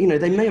 and,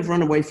 they may have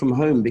run away from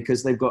home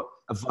because they've got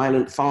a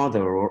violent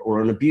father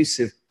or an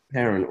abusive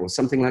parent or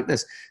something like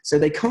this. So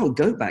they can't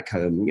go back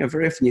home.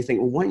 Very often you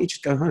think, well, why don't you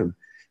just go home?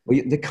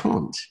 Well, they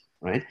can't,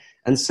 right?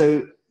 And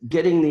so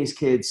getting these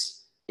kids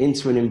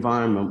into an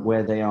environment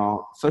where they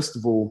are, first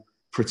of all,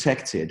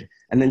 protected,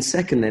 and then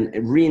second, then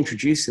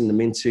reintroducing them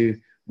into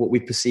what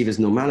we perceive as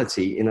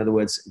normality. In other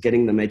words,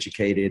 getting them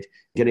educated,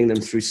 getting them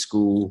through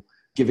school,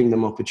 giving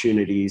them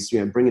opportunities,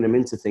 bringing them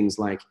into things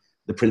like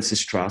the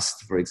Prince's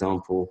Trust, for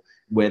example,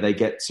 where they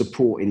get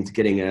support into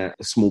getting a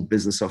small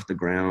business off the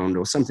ground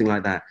or something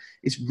like that.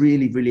 It's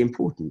really, really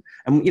important.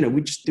 And,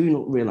 we just do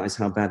not realize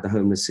how bad the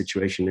homeless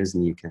situation is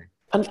in the UK.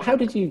 And how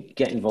did you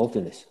get involved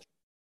in this?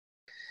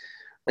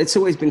 It's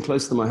always been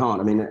close to my heart.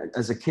 I mean,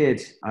 as a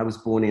kid, I was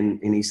born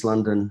in East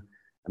London,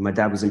 and my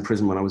dad was in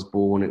prison when I was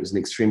born. It was an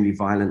extremely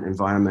violent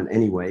environment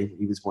anyway.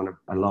 He was one of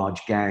a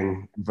large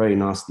gang, very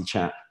nasty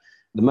chap.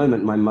 The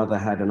moment my mother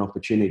had an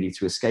opportunity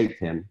to escape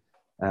him,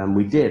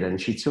 we did.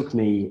 And she took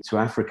me to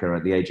Africa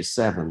at the age of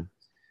 7,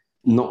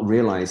 not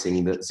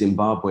realizing that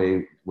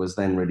Zimbabwe was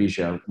then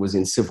Rhodesia, was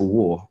in civil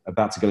war,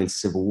 about to go into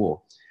civil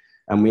war.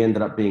 And we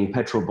ended up being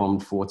petrol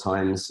bombed 4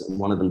 times.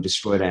 One of them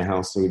destroyed our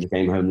house, so we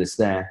became homeless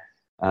there.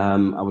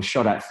 I was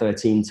shot at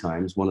 13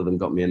 times. One of them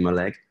got me in my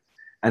leg.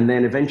 And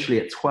then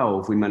eventually at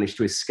 12, we managed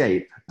to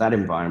escape that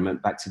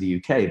environment back to the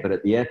UK. But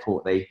at the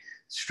airport, they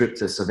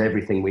stripped us of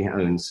everything we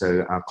owned.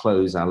 So our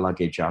clothes, our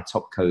luggage, our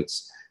top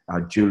coats, our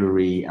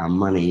jewelry, our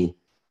money,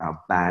 our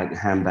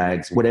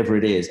handbags, whatever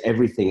it is,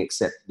 everything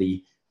except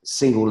the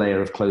single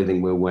layer of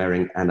clothing we're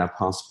wearing and our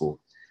passport.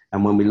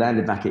 And when we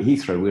landed back at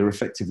Heathrow, we were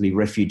effectively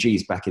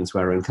refugees back into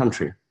our own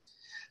country.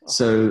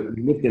 So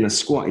we lived in a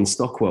squat in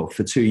Stockwell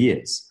for 2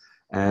 years.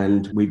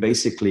 And we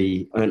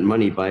basically earned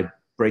money by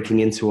breaking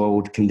into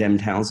old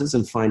condemned houses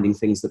and finding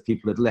things that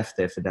people had left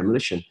there for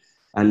demolition.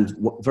 And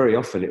very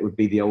often it would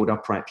be the old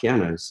upright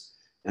pianos.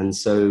 And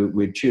so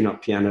we'd tune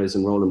up pianos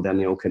and roll them down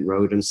the Old Kent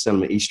Road and sell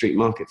them at East Street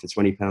Market for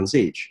 £20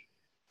 each.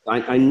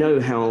 I know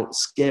how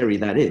scary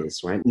that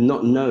is, right?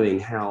 Not knowing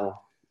how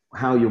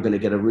you're going to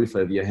get a roof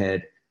over your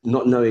head,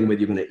 not knowing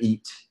whether you're going to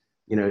eat,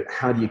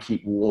 how do you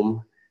keep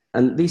warm?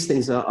 And these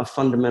things are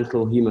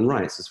fundamental human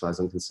rights as far as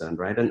I'm concerned,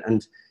 right?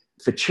 And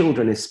for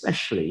children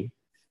especially,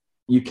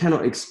 you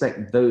cannot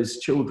expect those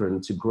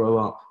children to grow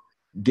up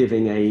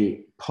giving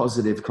a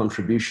positive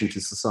contribution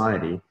to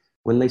society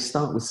when they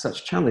start with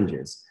such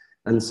challenges.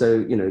 And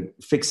so,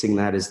 fixing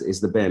that is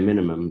the bare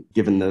minimum,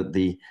 given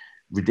the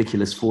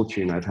ridiculous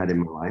fortune I've had in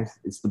my life.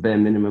 It's the bare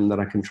minimum that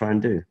I can try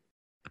and do.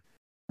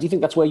 Do you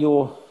think that's where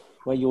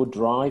your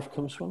drive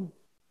comes from?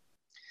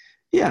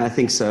 Yeah, I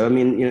think so. I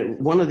mean,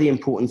 one of the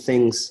important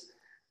things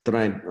that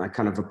I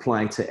kind of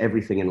apply to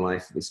everything in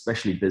life,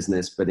 especially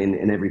business, but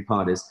in every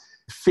part, is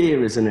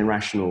fear is an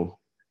irrational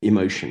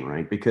emotion,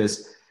 right?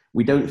 Because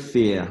we don't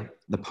fear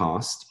the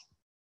past,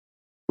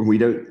 we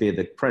don't fear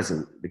the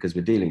present because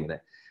we're dealing with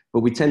it, but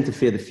we tend to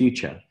fear the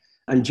future.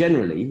 And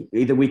generally,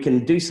 either we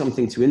can do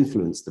something to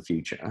influence the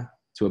future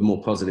to a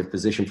more positive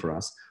position for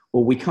us,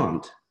 or we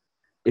can't.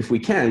 If we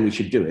can, we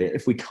should do it.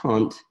 If we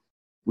can't,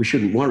 we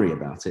shouldn't worry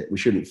about it. We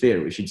shouldn't fear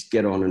it. We should just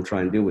get on and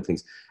try and deal with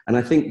things. And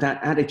I think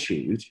that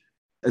attitude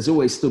has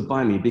always stood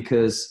by me,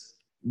 because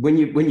when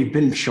you've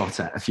been shot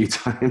at a few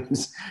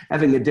times,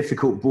 having a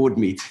difficult board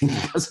meeting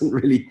doesn't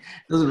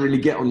really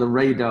get on the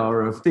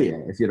radar of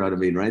fear, if you know what I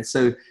mean, right?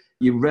 So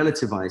you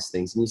relativize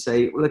things and you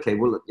say, well, okay,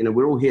 well,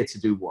 we're all here to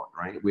do what,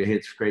 right? We're here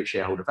to create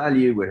shareholder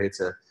value. We're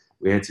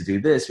here to do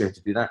this. We have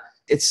to do that.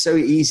 It's so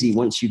easy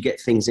once you get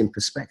things in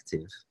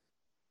perspective.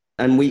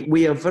 And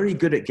we are very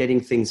good at getting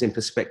things in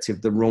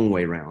perspective the wrong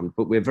way around,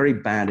 but we're very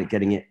bad at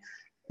getting it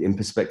in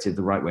perspective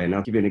the right way. And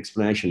I'll give you an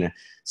explanation there.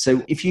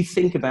 So if you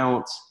think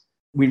about,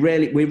 we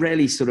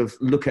rarely sort of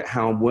look at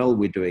how well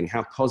we're doing,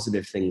 how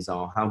positive things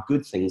are, how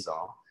good things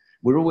are.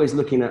 We're always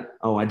looking at,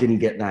 oh, I didn't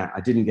get that. I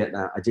didn't get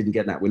that. I didn't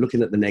get that. We're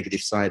looking at the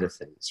negative side of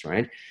things,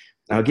 right?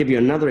 Now, I'll give you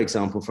another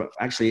example for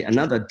actually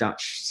another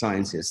Dutch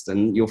scientist,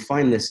 and you'll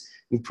find this,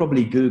 you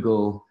probably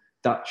Google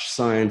Dutch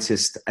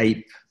scientist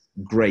ape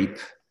grape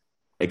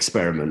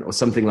experiment or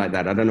something like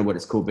that. I don't know what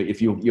it's called, but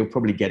if you'll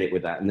probably get it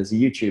with that. And there's a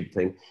YouTube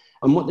thing.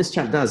 And what this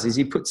chap does is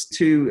he puts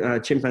two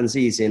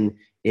chimpanzees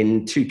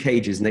in two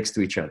cages next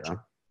to each other.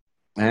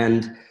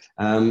 And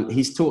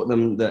he's taught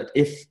them that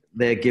if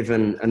they're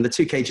given, and the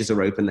two cages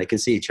are open, they can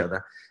see each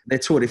other. They're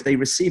taught if they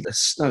receive a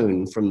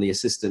stone from the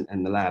assistant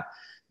in the lab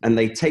and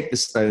they take the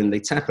stone, they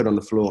tap it on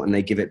the floor and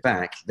they give it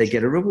back, they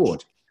get a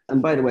reward.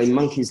 And by the way,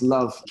 monkeys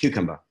love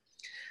cucumber.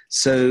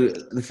 So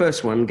the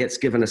first one gets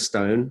given a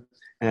stone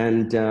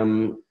and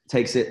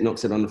takes it,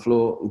 knocks it on the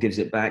floor and gives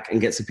it back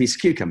and gets a piece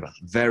of cucumber.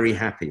 Very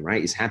happy,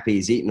 right? He's happy,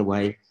 he's eaten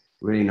away,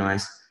 really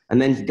nice.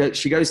 And then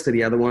she goes to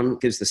the other one,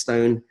 gives the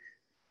stone,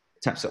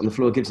 taps it on the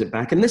floor, gives it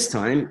back. And this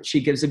time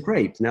she gives a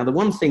grape. Now, the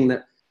one thing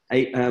that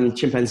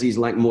chimpanzees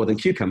like more than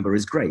cucumber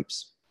is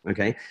grapes,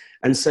 okay?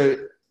 And so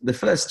the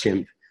first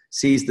chimp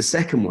sees the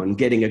second one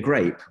getting a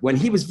grape when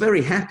he was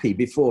very happy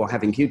before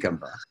having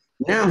cucumber.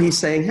 Now he's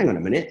saying, hang on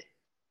a minute,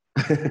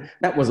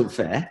 that wasn't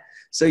fair.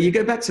 So you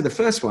go back to the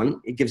first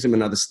one, it gives him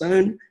another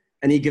stone,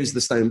 and he gives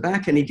the stone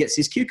back and he gets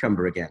his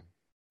cucumber again.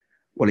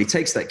 Well, he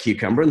takes that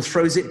cucumber and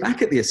throws it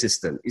back at the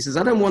assistant. He says,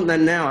 I don't want that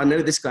now. I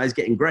know this guy's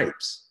getting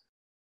grapes,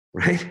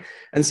 right?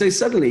 And so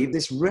suddenly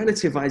this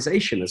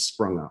relativization has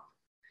sprung up,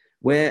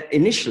 where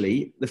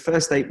initially the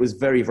first ape was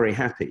very, very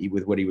happy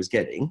with what he was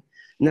getting.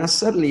 Now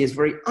suddenly is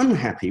very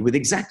unhappy with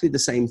exactly the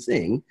same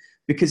thing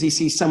because he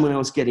sees someone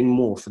else getting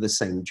more for the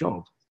same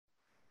job,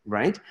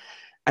 right?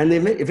 And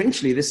then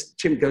eventually this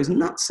chimp goes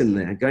nuts in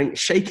there,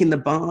 shaking the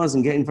bars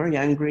and getting very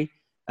angry.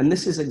 And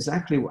this is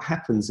exactly what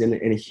happens in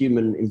a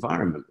human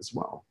environment as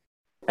well.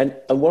 And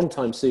one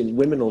time soon,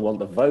 women will want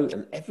the vote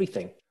and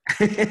everything.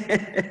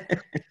 But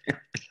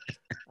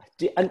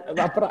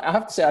I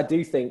have to say, I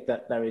do think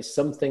that there is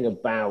something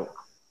about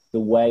the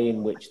way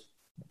in which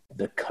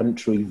the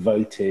country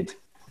voted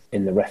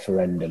in the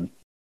referendum,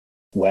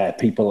 where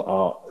people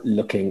are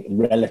looking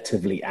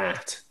relatively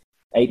at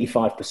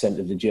 85%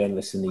 of the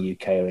journalists in the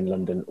UK are in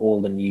London.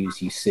 All the news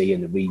you see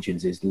in the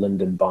regions is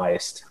London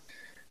biased.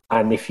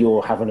 And if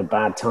you're having a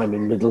bad time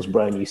in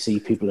Middlesbrough and you see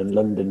people in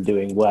London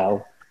doing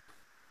well,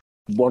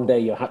 one day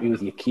you're happy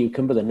with your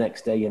cucumber, the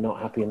next day you're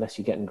not happy unless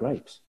you're getting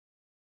grapes.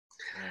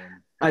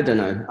 I don't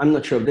know. I'm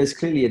not sure. There's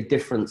clearly a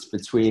difference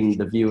between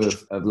the view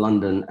of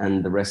London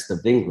and the rest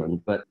of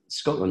England, but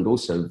Scotland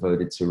also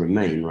voted to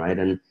remain, right?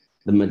 And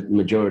the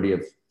majority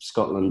of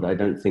Scotland, I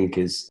don't think,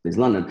 is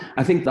London.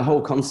 I think the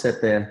whole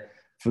concept there,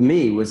 for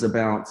me, was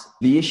about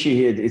the issue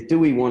here is, do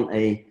we want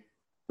a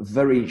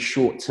very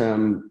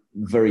short-term,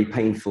 very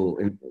painful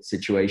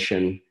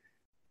situation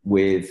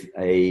with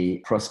a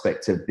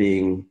prospect of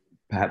being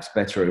perhaps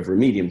better over a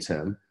medium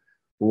term,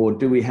 or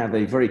do we have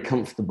a very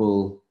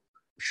comfortable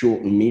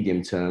short and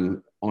medium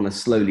term on a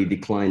slowly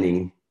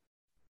declining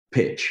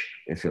pitch,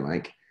 if you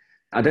like?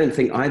 I don't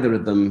think either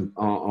of them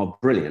are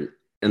brilliant,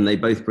 and they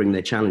both bring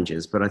their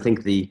challenges. But I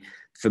think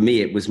for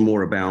me, it was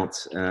more about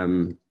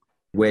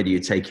where do you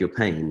take your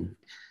pain?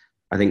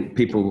 I think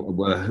people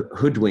were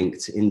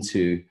hoodwinked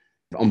into,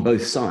 on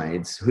both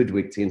sides,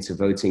 hoodwinked into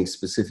voting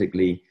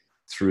specifically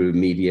through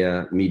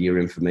media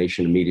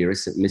information, media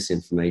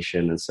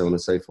misinformation, and so on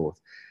and so forth.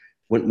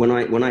 When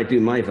I do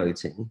my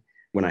voting,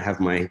 when I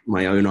have my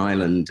own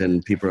island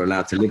and people are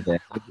allowed to live there,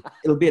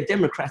 it'll be a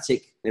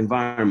democratic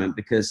environment,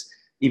 because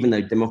even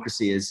though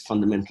democracy is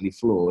fundamentally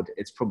flawed,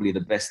 it's probably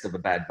the best of a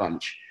bad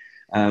bunch.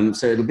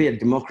 So it'll be a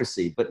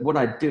democracy. But what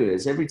I'd do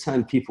is every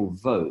time people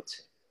vote,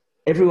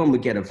 everyone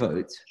would get a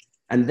vote.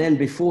 And then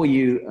before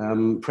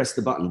you press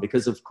the button,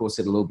 because of course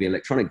it'll all be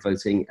electronic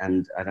voting,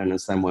 and I don't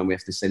understand why we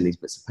have to send these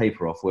bits of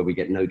paper off where we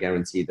get no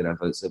guarantee that our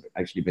votes have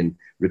actually been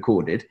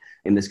recorded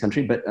in this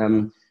country. But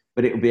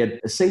it will be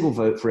a single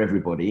vote for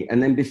everybody.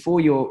 And then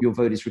before your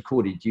vote is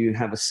recorded, you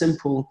have a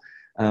simple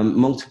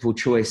multiple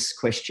choice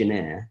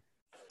questionnaire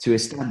to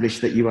establish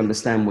that you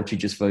understand what you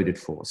just voted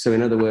for. So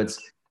in other words,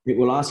 it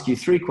will ask you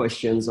 3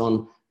 questions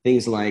on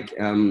things like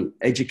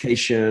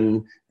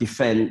education,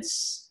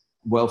 defense,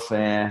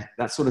 welfare,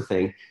 that sort of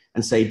thing,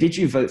 and say, did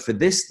you vote for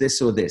this,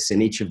 this, or this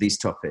in each of these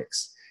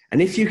topics?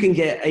 And if you can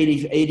get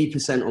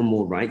 80% or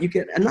more right, you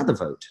get another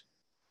vote.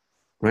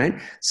 right?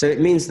 So it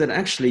means that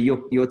actually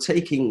you're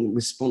taking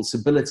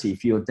responsibility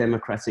for your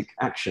democratic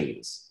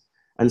actions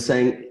and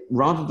saying,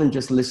 rather than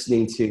just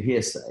listening to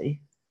hearsay,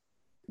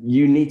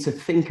 you need to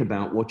think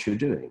about what you're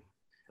doing.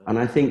 And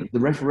I think the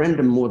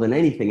referendum, more than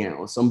anything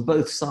else, on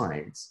both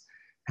sides,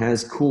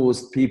 has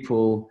caused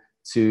people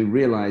to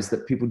realize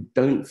that people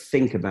don't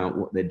think about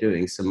what they're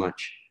doing so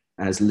much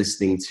as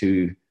listening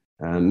to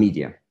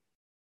media.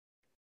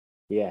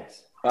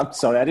 Yes. I'm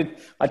sorry,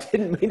 I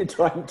didn't mean to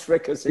try and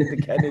trick us into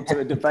getting into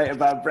a debate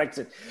about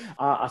Brexit.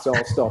 So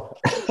I'll stop.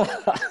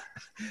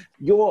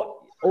 You're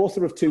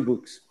author of 2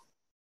 books.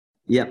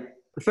 Yeah.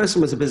 The first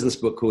one was a business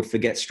book called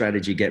Forget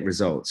Strategy, Get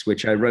Results,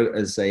 which I wrote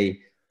as a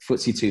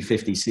FTSE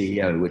 250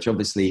 CEO, which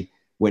obviously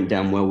went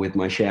down well with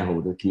my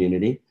shareholder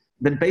community.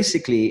 But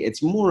basically,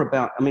 it's more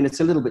about, I mean, it's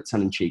a little bit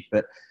tongue-in-cheek,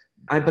 but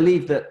I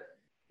believe that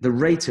the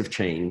rate of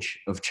change,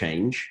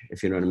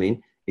 if you know what I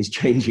mean, is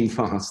changing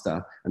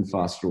faster and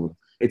faster.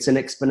 It's an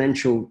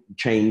exponential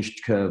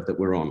change curve that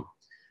we're on,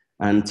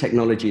 and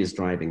technology is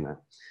driving that.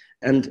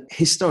 And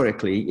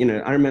historically, you know,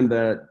 I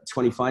remember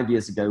 25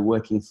 years ago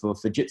working for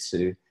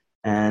Fujitsu,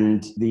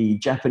 and the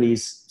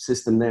Japanese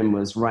system then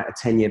was write a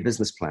 10-year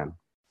business plan.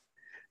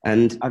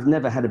 And I've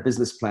never had a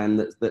business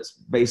plan that's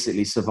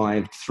basically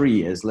survived 3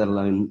 years, let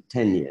alone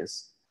 10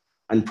 years.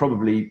 And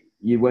probably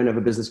you won't have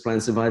a business plan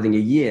surviving a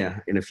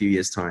year in a few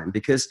years' time,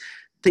 because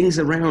things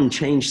around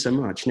change so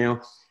much. Now,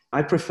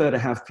 I prefer to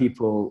have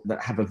people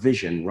that have a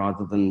vision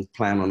rather than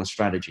plan on a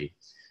strategy.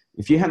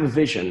 If you have a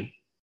vision,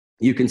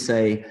 you can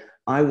say,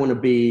 I want to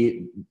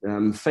be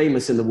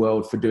famous in the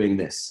world for doing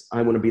this.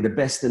 I want to be the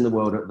best in the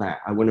world at that.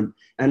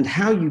 And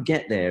how you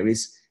get there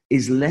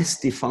is less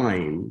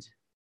defined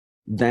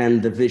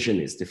than the vision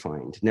is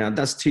defined. Now,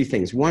 that's 2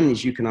 things. One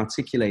is you can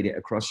articulate it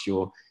across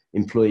your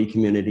employee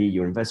community,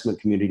 your investment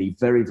community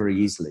very, very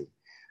easily.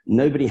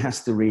 Nobody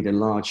has to read a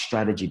large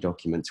strategy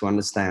document to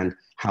understand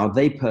how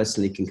they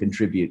personally can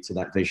contribute to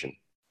that vision.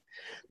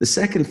 The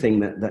second thing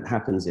that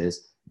happens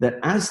is that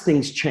as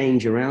things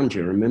change around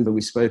you, remember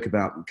we spoke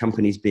about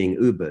companies being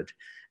Ubered,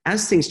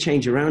 as things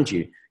change around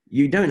you,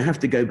 you don't have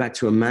to go back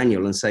to a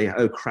manual and say,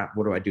 oh crap,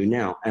 what do I do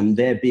now? And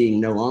there being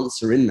no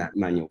answer in that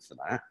manual for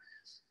that.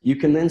 You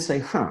can then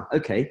say,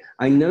 okay,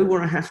 I know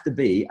where I have to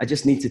be. I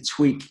just need to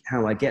tweak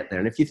how I get there.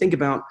 And if you think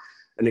about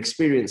an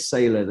experienced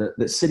sailor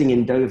that's sitting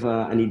in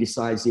Dover and he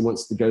decides he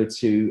wants to go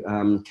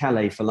to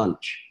Calais for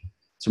lunch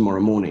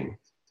tomorrow morning.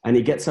 And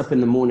he gets up in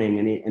the morning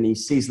and he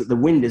sees that the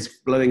wind is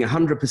blowing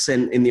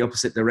 100% in the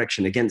opposite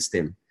direction against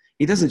him.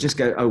 He doesn't just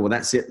go, oh, well,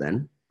 that's it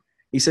then.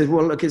 He says,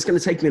 well, look, it's going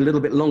to take me a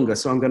little bit longer,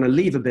 so I'm going to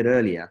leave a bit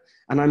earlier.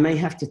 And I may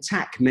have to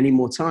tack many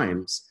more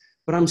times,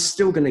 but I'm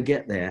still going to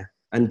get there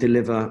and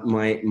deliver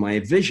my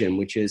vision,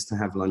 which is to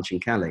have lunch in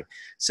Calais.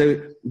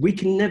 So we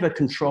can never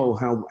control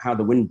how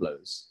the wind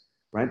blows,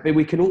 right? But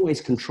we can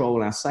always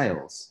control our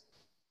sails.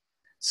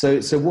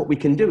 So what we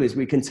can do is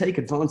we can take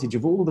advantage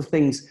of all the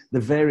things, the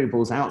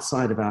variables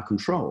outside of our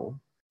control,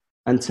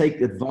 and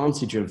take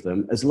advantage of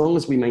them as long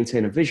as we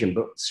maintain a vision.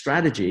 But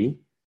strategy,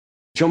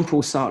 John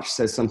Paul Sartre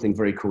says something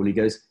very cool. He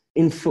goes,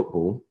 in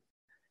football,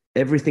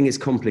 everything is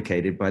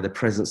complicated by the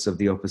presence of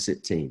the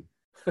opposite team.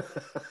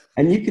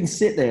 And you can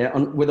sit there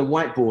with a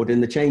whiteboard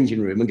in the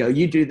changing room and go,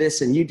 you do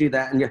this and you do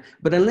that.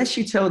 But unless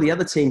you tell the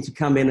other team to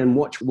come in and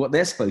watch what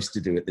they're supposed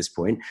to do at this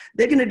point,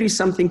 they're going to do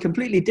something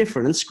completely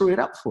different and screw it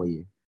up for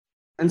you.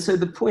 And so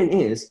the point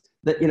is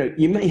that, you know,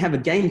 you may have a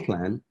game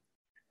plan.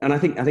 And I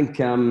think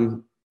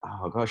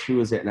oh gosh, who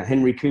was it? No,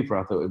 Henry Cooper,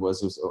 I thought it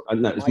was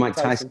Mike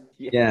Tyson.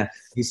 Yeah.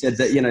 He said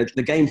that, you know,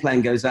 the game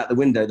plan goes out the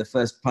window the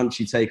first punch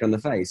you take on the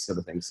face, sort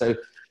of thing. So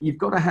you've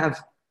got to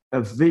have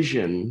a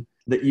vision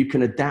that you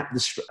can adapt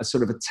a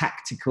sort of a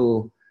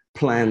tactical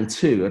plan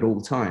to at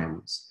all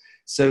times.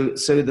 So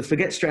the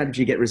Forget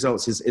Strategy, Get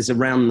Results is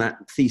around that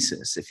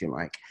thesis, if you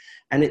like.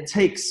 And it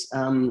takes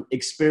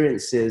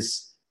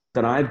experiences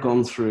that I've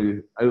gone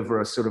through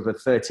over a sort of a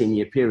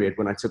 13-year period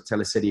when I took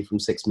Telecity from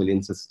 6 million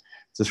to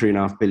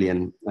 3.5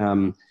 billion,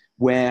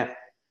 where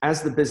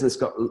as the business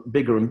got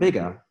bigger and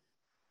bigger,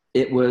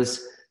 it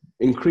was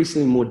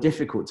increasingly more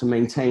difficult to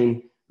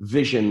maintain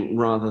vision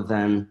rather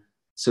than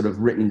sort of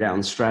written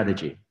down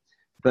strategy.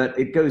 But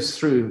it goes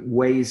through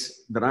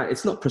ways that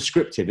it's not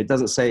prescriptive. It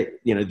doesn't say,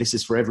 you know, this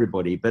is for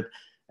everybody, but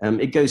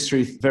it goes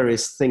through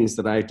various things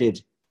that I did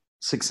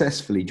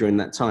successfully during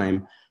that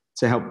time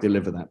to help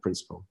deliver that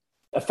principle.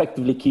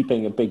 Effectively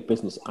keeping a big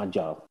business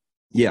agile.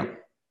 Yeah.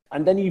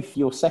 And then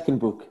your second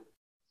book.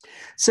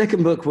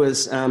 Second book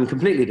was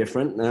completely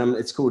different.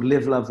 It's called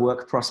Live, Love,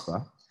 Work,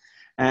 Prosper.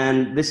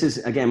 And this is,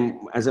 again,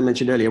 as I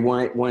mentioned earlier,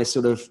 why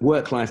sort of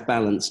work-life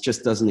balance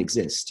just doesn't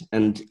exist.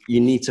 And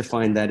you need to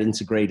find that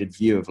integrated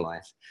view of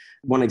life.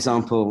 One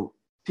example,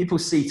 people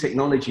see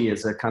technology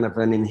as a kind of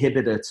an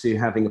inhibitor to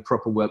having a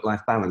proper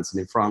work-life balance.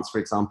 And in France, for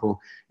example,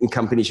 in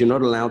companies, you're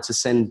not allowed to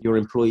send your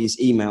employees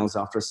emails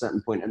after a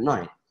certain point at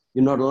night.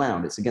 You're not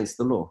allowed. It's against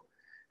the law.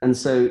 And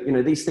so, you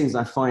know, these things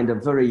I find a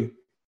very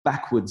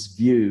backwards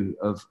view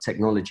of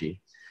technology.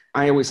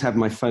 I always have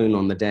my phone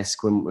on the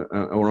desk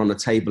or on a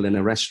table in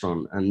a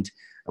restaurant. And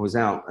I was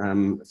out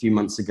a few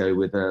months ago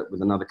with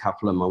another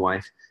couple and my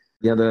wife.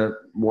 The other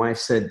wife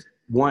said,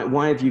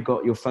 why have you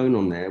got your phone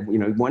on there?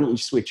 Why don't you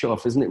switch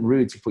off? Isn't it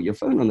rude to put your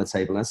phone on the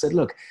table? And I said,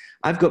 look,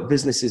 I've got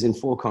businesses in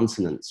 4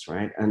 continents,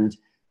 right? And,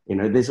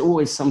 there's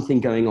always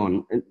something going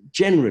on. And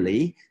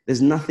generally,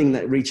 there's nothing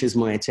that reaches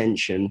my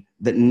attention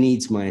that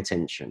needs my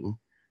attention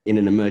in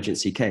an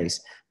emergency case.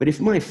 But if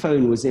my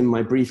phone was in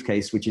my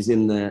briefcase, which is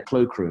in the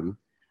cloakroom,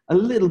 a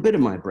little bit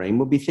of my brain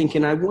will be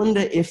thinking, I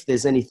wonder if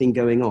there's anything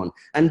going on.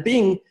 And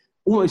being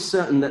almost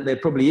certain that there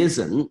probably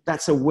isn't,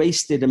 that's a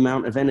wasted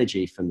amount of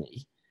energy for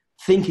me,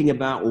 thinking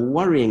about or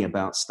worrying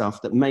about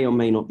stuff that may or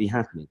may not be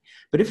happening.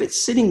 But if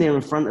it's sitting there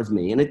in front of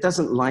me and it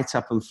doesn't light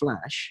up and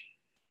flash,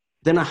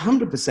 then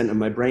 100% of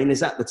my brain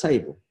is at the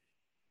table.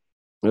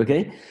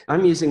 Okay?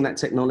 I'm using that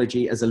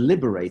technology as a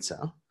liberator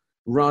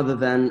rather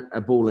than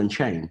a ball and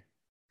chain.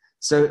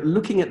 So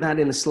looking at that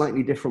in a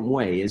slightly different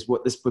way is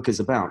what this book is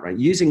about, right?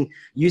 Using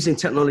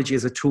technology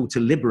as a tool to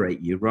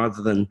liberate you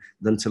rather than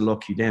to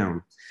lock you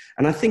down.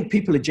 And I think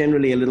people are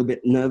generally a little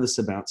bit nervous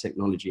about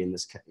technology in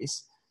this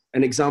case.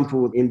 An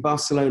example, in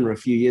Barcelona a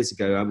few years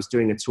ago, I was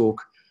doing a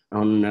talk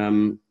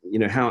on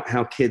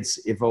how kids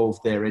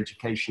evolve their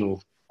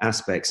educational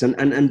aspects.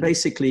 And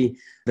basically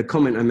the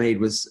comment I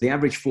made was the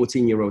average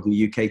 14-year-old in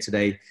the UK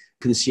today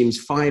consumes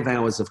 5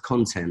 hours of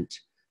content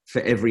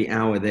for every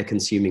hour they're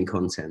consuming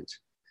content.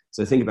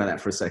 So think about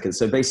that for a second.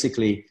 So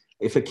basically,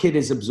 if a kid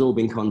is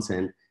absorbing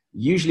content,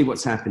 usually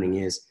what's happening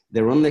is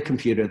they're on their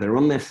computer, they're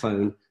on their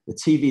phone, the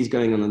TV is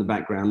going on in the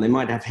background, they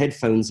might have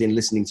headphones in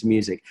listening to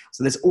music.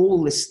 So there's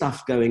all this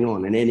stuff going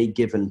on in any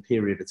given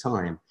period of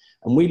time.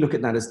 And we look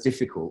at that as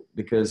difficult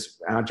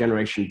because our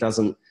generation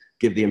doesn't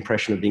give the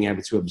impression of being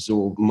able to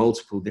absorb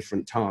multiple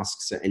different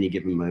tasks at any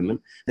given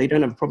moment. They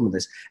don't have a problem with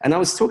this. And I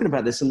was talking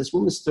about this, and this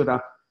woman stood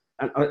up,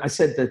 and I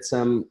said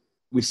that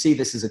we see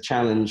this as a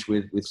challenge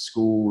with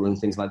school and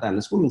things like that. And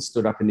this woman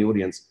stood up in the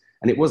audience,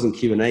 and it wasn't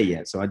Q&A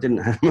yet, so I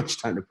didn't have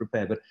much time to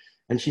prepare.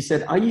 And she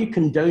said, "Are you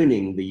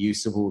condoning the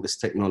use of all this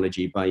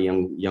technology by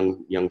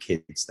young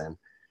kids then?"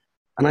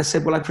 And I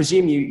said, "Well, I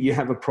presume you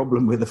have a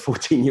problem with a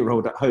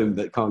 14-year-old at home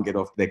that can't get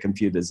off their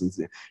computers." And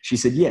she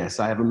said, "Yes,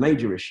 I have a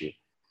major issue."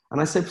 And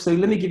I said, "So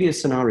let me give you a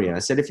scenario." I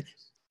said,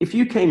 if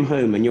you came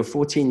home and your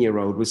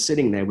 14-year-old was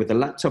sitting there with a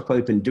laptop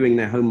open doing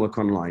their homework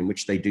online,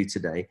 which they do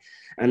today,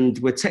 and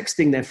were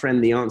texting their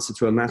friend the answer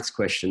to a maths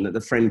question that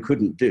the friend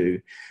couldn't do,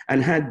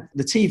 and had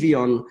the TV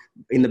on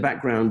in the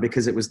background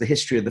because it was the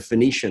history of the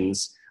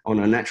Phoenicians on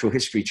a natural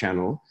history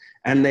channel,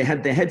 and they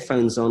had their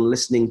headphones on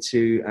listening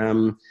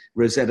to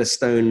Rosetta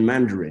Stone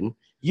Mandarin,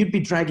 you'd be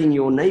dragging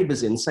your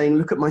neighbors in saying,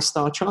 "Look at my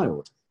star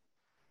child."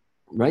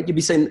 Right? You'd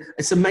be saying,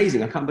 "It's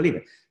amazing, I can't believe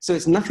it." So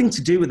it's nothing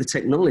to do with the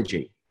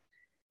technology.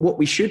 What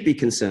we should be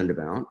concerned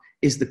about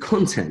is the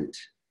content,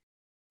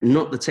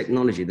 not the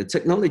technology. The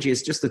technology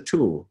is just a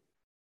tool.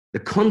 The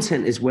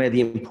content is where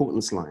the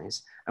importance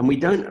lies. And we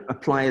don't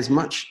apply as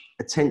much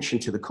attention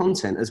to the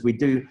content as we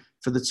do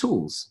for the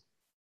tools.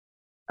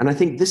 And I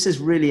think this is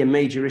really a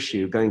major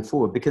issue going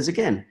forward because,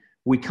 again,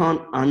 we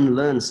can't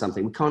unlearn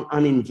something. We can't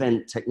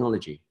uninvent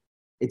technology.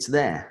 It's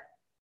there.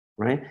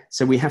 Right?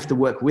 So we have to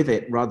work with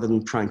it rather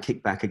than try and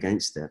kick back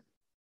against it.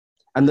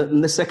 And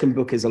the second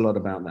book is a lot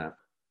about that.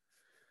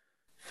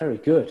 Very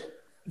good.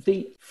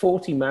 The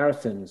 40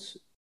 marathons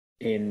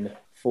in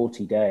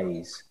 40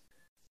 days,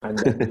 and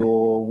then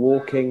you're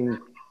walking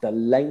the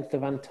length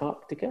of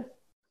Antarctica?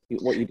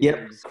 What you do?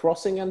 Yep.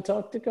 Crossing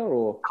Antarctica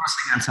or?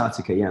 Crossing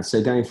Antarctica, yeah.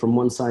 So going from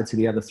one side to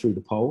the other through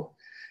the pole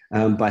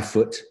by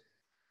foot.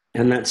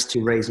 And that's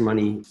to raise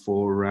money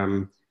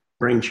for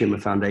Brain Tumor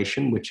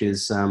Foundation, which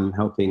is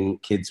helping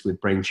kids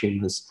with brain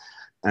tumors.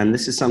 And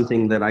this is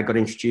something that I got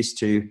introduced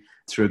to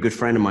through a good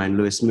friend of mine,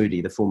 Lewis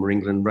Moody, the former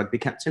England rugby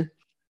captain.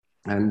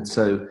 And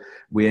so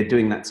we're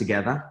doing that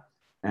together.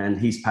 And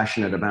he's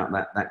passionate about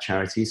that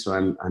charity, so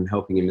I'm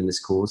helping him in this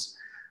cause.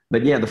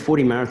 But yeah, the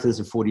 40 marathons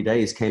of 40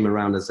 days came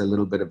around as a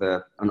little bit of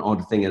an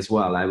odd thing as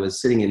well. I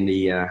was sitting in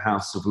the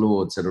House of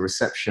Lords at a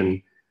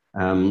reception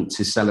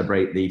to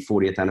celebrate the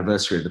 40th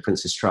anniversary of the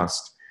Prince's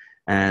Trust.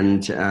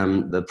 And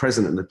the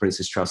president of the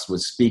Prince's Trust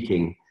was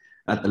speaking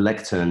at the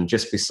lectern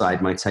just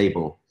beside my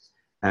table.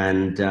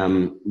 And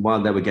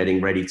while they were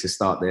getting ready to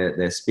start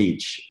their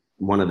speech,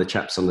 one of the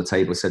chaps on the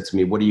table said to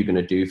me, "What are you going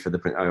to do for the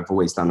Prince?" I've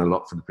always done a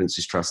lot for the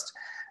Prince's Trust.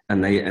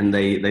 And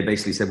they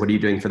basically said, "What are you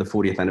doing for the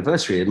 40th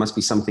anniversary? It must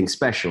be something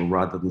special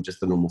rather than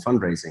just the normal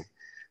fundraising."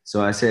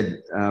 So I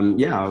said,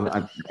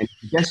 I've any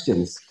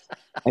suggestions.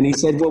 And he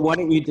said, "Well, why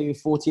don't you do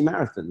 40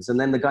 marathons?" And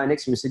then the guy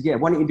next to me said, "Yeah,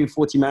 why don't you do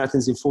 40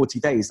 marathons in 40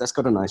 days? That's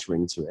got a nice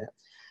ring to it."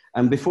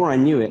 And before I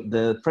knew it,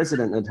 the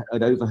president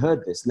had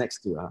overheard this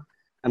next to her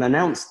and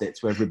announced it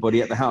to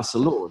everybody at the House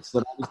of Lords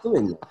that I was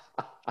doing it.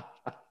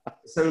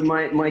 So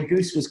my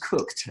goose was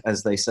cooked,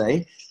 as they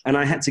say, and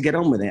I had to get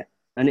on with it.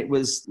 And it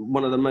was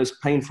one of the most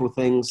painful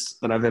things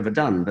that I've ever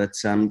done, but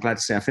I'm glad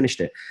to say I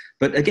finished it.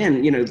 But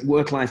again,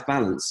 work-life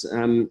balance.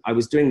 I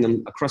was doing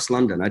them across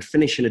London. I'd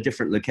finish in a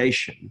different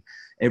location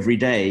every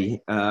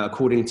day,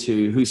 according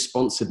to who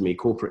sponsored me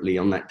corporately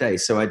on that day.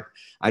 So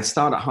I'd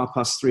start at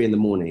 3:30 in the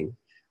morning,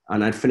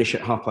 and I'd finish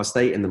at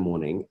 8:30 in the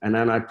morning. And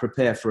then I'd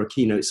prepare for a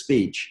keynote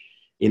speech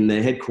in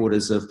the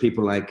headquarters of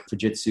people like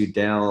Fujitsu,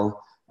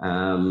 Dell,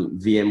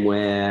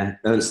 VMware,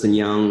 Ernst &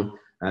 Young,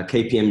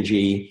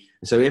 KPMG.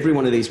 So every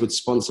one of these would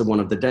sponsor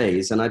one of the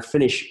days, and I'd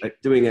finish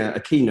doing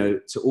a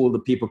keynote to all the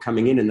people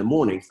coming in the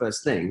morning,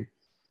 first thing,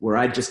 where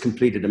I'd just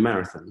completed a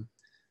marathon.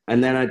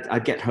 And then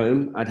I'd get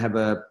home, I'd have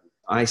a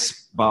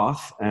ice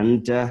bath,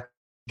 and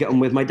get on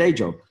with my day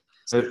job.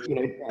 So,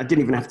 I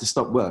didn't even have to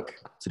stop work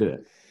to do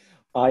it.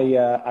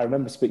 I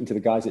remember speaking to the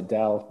guys at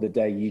Dell the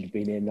day you'd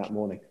been in that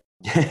morning.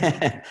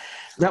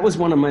 That was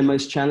one of my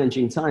most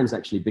challenging times,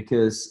 actually,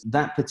 because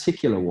that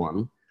particular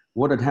one,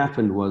 what had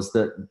happened was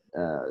that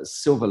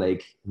Silver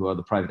Lake, who are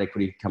the private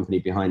equity company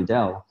behind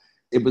Dell,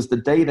 it was the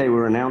day they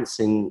were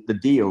announcing the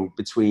deal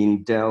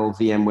between Dell,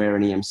 VMware,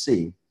 and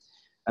EMC.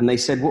 And they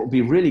said, what would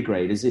be really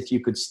great is if you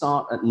could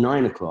start at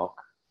 9:00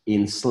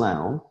 in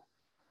Slough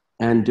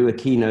and do a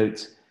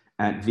keynote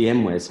at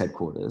VMware's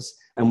headquarters,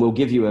 and we'll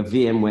give you a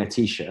VMware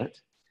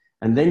t-shirt.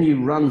 And then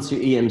you run to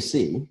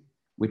EMC,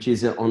 which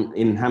is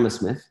in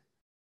Hammersmith,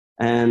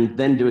 and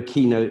then do a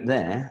keynote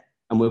there,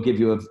 and we'll give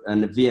you a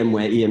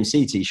VMware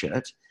EMC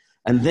t-shirt.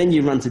 And then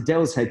you run to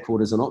Dell's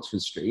headquarters on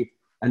Oxford Street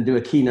and do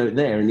a keynote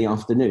there in the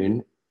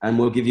afternoon, and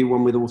we'll give you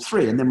one with all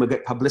three, and then we'll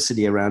get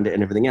publicity around it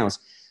and everything else.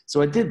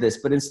 So I did this,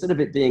 but instead of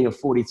it being a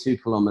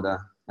 42-kilometer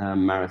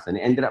marathon,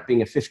 it ended up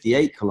being a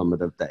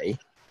 58-kilometer day.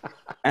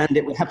 And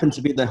it happened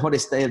to be the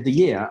hottest day of the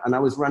year, and I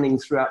was running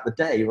throughout the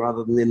day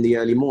rather than in the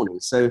early morning.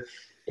 So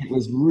it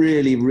was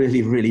really,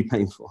 really, really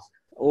painful.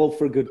 All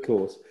for a good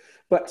cause.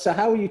 But so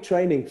how are you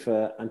training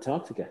for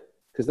Antarctica?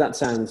 Because that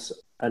sounds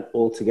an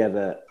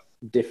altogether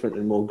different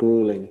and more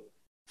grueling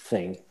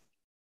thing.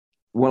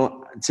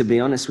 Well, to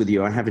be honest with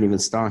you, I haven't even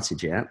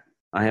started yet.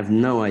 I have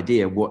no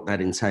idea what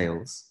that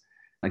entails.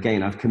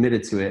 Again, I've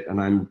committed to it,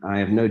 and I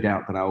have no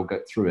doubt that I will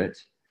go through it.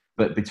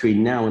 But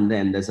between now and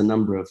then, there's a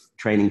number of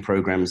training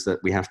programs that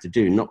we have to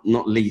do,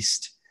 not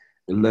least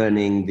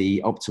learning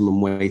the optimum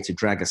way to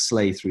drag a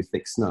sleigh through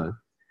thick snow,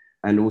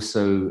 and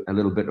also a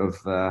little bit of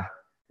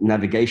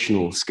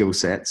navigational skill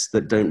sets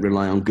that don't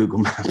rely on Google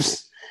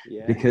Maps.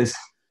 Yeah. Because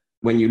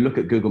when you look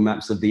at Google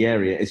Maps of the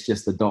area, it's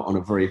just a dot on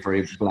a very,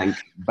 very blank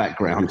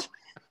background.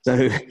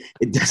 So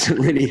it doesn't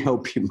really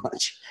help you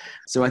much.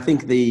 So I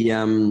think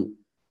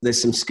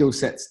there's some skill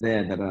sets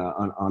there that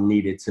are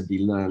needed to be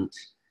learned.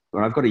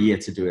 Well, I've got a year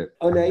to do it.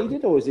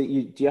 Unaided, or do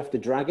you have to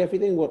drag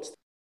everything?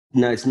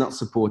 No, it's not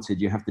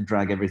supported. You have to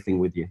drag everything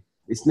with you.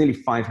 It's nearly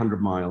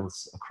 500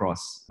 miles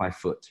across by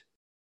foot,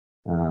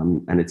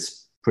 and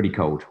it's pretty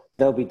cold.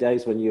 There'll be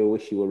days when you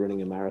wish you were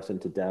running a marathon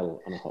to Dell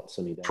on a hot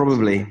sunny day.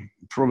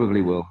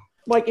 Probably will.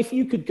 Mike, if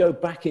you could go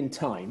back in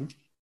time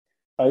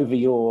over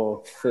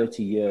your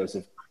 30 years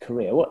of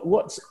career,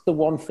 what's the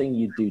one thing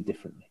you'd do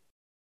differently?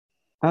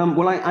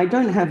 Well, I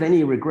don't have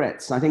any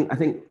regrets. I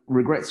think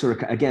regrets are,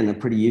 again, a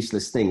pretty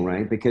useless thing,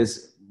 right?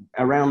 Because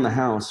around the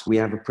house, we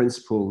have a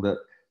principle that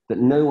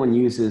no one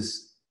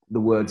uses the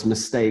words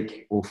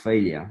mistake or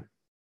failure.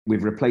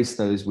 We've replaced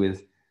those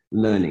with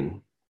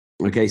learning.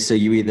 Okay, so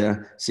you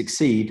either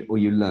succeed or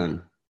you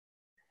learn.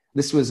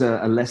 This was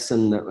a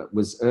lesson that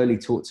was early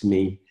taught to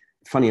me,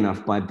 funny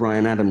enough, by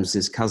Bryan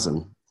Adams'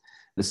 cousin,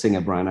 the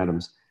singer Bryan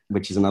Adams,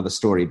 which is another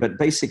story. But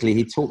basically,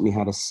 he taught me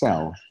how to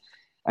sell.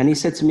 And he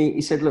said to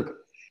me, look,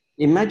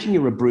 imagine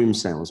you're a broom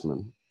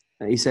salesman.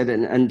 He said,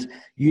 and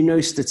you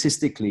know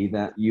statistically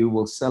that you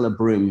will sell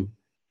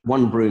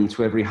one broom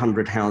to every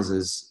 100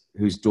 houses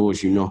whose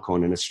doors you knock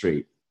on in a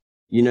street.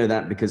 You know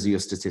that because of your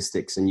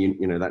statistics, and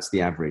you know that's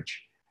the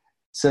average.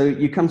 So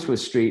you come to a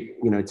street,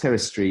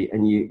 terrace street,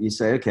 and you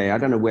say, okay, I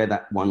don't know where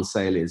that one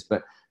sale is,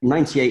 but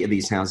 98 of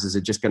these houses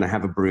are just going to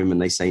have a broom, and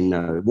they say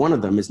no. One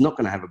of them is not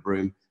going to have a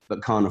broom,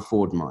 but can't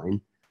afford mine.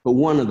 But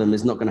one of them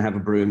is not going to have a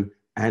broom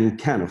and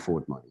can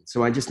afford mine.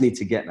 So I just need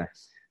to get there.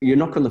 You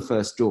knock on the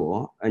first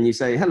door and you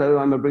say, hello,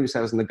 I'm a broom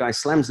salesman, and the guy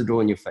slams the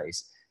door in your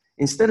face.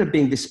 Instead of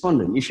being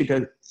despondent, you should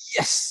go,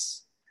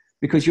 yes,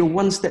 because you're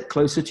one step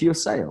closer to your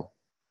sale.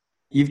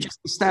 You've just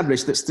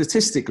established that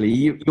statistically,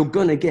 you're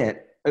going to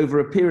get, over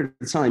a period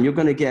of time, you're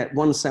going to get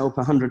one sale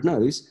per 100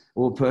 no's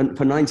or per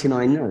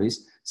 99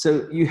 no's.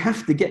 So you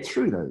have to get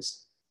through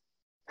those,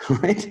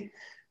 right?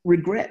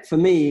 Regret for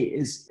me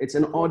it's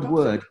an odd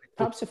word.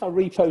 Perhaps if I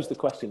repose the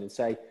question and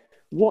say,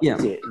 what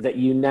is it that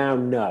you now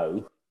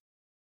know,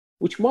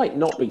 which might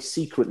not be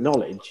secret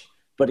knowledge,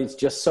 but it's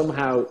just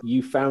somehow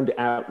you found it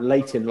out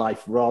late in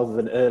life rather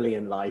than early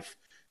in life,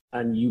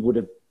 and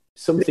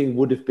something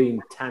would have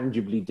been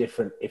tangibly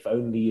different if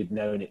only you'd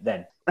known it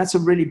then? That's a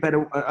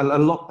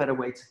lot better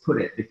way to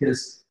put it,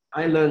 because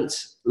I learned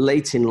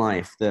late in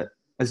life that,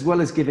 as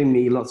well as giving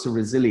me lots of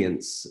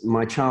resilience,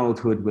 my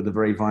childhood with a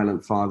very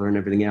violent father and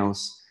everything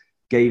else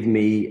gave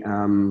me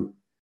an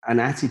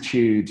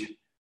attitude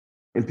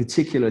in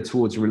particular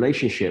towards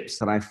relationships,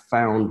 that I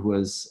found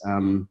was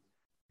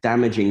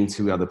damaging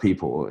to other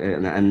people.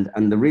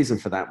 And the reason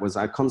for that was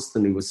I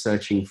constantly was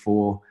searching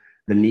for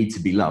the need to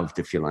be loved,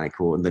 if you like,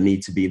 or the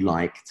need to be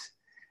liked.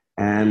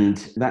 And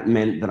that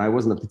meant that I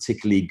wasn't a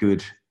particularly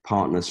good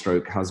partner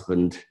stroke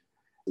husband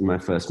in my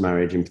first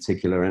marriage in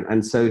particular.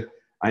 And so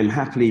I'm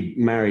happily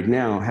married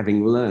now,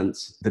 having learnt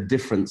the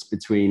difference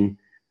between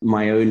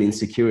my own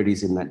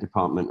insecurities in that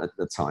department at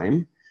the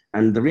time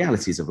and the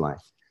realities of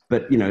life.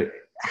 But,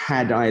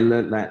 had I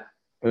learnt that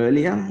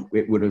earlier,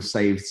 it would have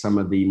saved some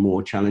of the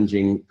more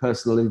challenging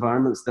personal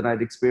environments that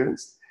I'd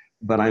experienced.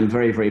 But I'm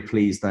very, very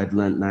pleased I'd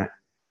learnt that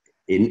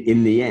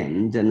in the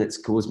end, and it's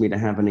caused me to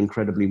have an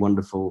incredibly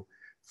wonderful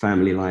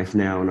family life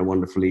now and a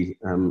wonderfully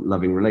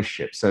loving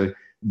relationship. So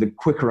the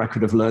quicker I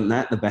could have learned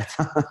that, the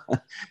better.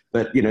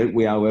 But,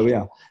 we are where we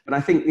are. But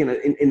I think,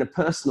 in a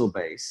personal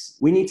base,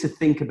 we need to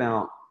think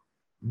about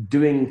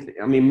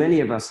many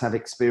of us have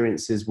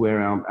experiences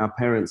where our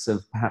parents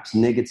have perhaps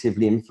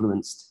negatively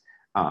influenced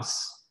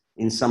us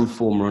in some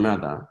form or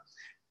another.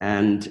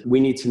 And we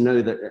need to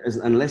know that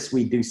unless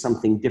we do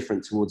something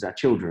different towards our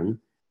children,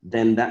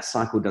 then that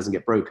cycle doesn't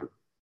get broken.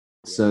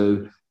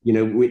 So, we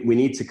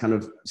need to kind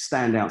of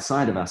stand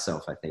outside of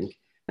ourselves, I think,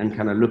 and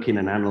kind of look in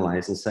and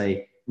analyze and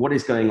say, what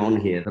is going on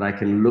here that I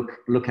can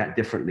look at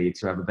differently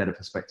to have a better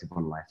perspective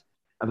on life?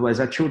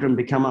 Otherwise, our children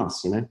become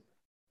us,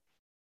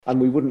 And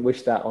we wouldn't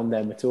wish that on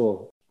them at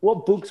all.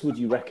 What books would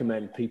you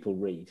recommend people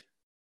read?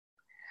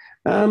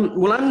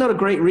 Well, I'm not a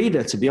great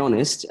reader, to be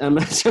honest.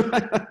 So,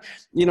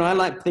 I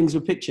like things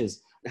with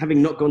pictures.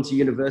 Having not gone to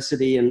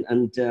university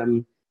and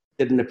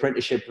did an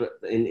apprenticeship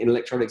in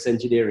electronics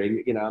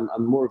engineering,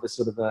 I'm more of a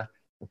sort of a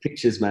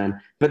pictures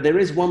man. But there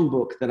is one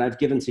book that I've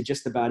given to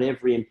just about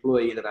every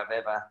employee that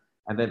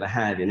I've ever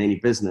had in any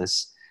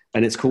business,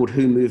 and it's called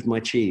Who Moved My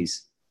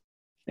Cheese?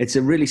 It's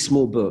a really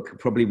small book,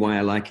 probably why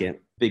I like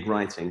it. Big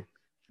writing.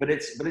 But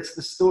it's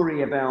the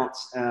story about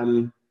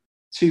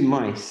two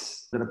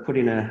mice that are put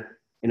in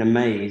a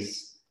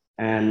maze,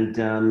 and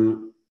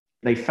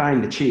they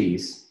find the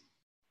cheese,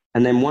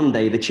 and then one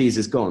day the cheese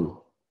is gone,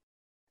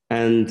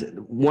 and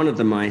one of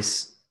the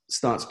mice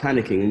starts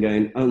panicking and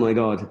going, "Oh my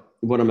God,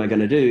 what am I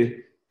going to do?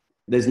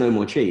 There's no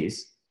more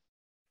cheese,"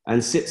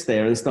 and sits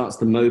there and starts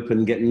to mope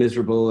and get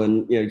miserable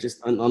and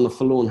just on the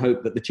forlorn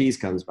hope that the cheese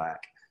comes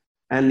back.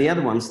 And the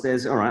other one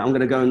says, "All right, I'm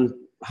going to go and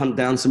hunt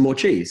down some more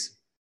cheese."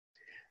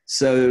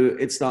 So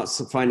it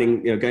starts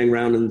finding, going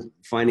around and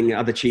finding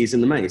other cheese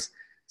in the maze.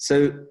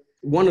 So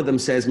one of them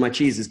says, "My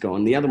cheese is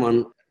gone." The other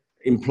one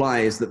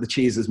implies that the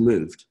cheese has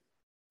moved.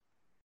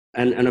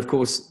 And of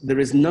course, there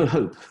is no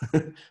hope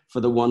for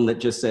the one that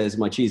just says,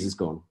 "My cheese is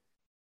gone."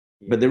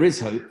 But there is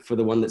hope for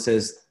the one that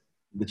says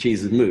the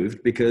cheese has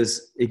moved,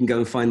 because he can go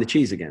and find the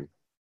cheese again.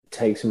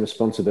 Take some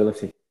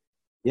responsibility.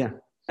 Yeah.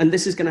 And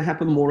this is going to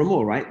happen more and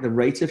more, right? The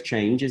rate of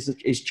change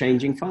is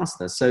changing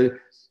faster. So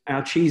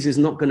our cheese is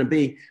not going to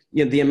be,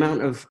 the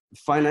amount of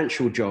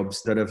financial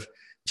jobs that have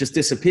just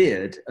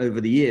disappeared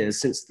over the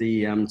years since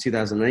the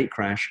 2008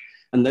 crash.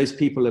 And those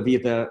people have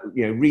either,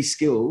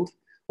 reskilled,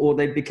 or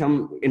they've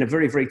become in a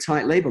very, very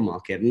tight labor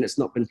market, and it's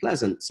not been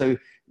pleasant. So,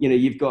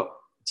 you've got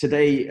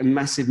today a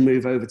massive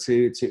move over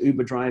to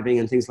Uber driving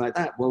and things like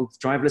that. Well,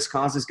 driverless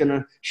cars is going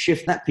to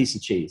shift that piece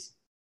of cheese,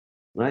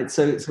 right?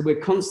 So we're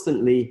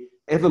constantly,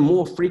 ever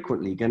more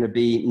frequently, going to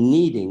be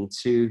needing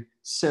to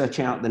search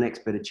out the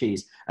next bit of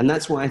cheese. And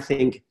that's why I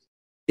think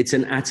it's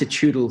an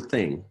attitudinal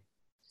thing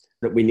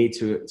that we need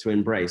to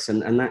embrace.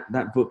 And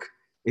that book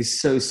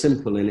is so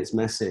simple in its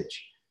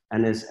message,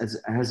 and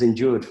has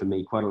endured for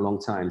me quite a long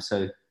time.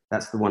 So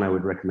that's the one I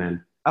would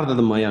recommend, other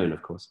than my own,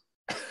 of course.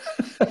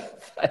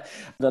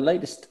 The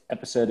latest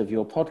episode of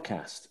your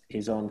podcast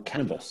is on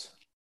cannabis.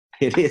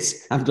 It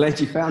is. I'm glad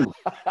you found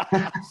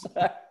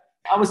it.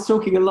 I was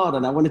talking a lot,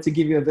 and I wanted to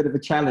give you a bit of a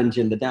challenge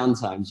in the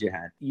downtimes you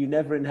had. You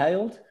never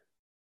inhaled?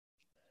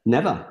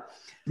 Never.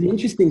 The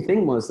interesting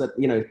thing was that,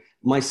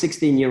 my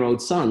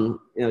 16-year-old son,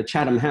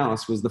 Chatham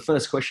House, was the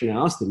first question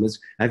I asked him was,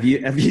 have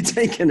you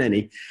taken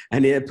any?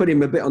 And it put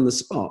him a bit on the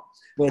spot.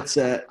 But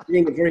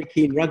being a very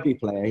keen rugby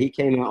player, he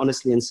came out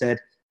honestly and said,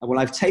 "Well,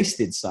 I've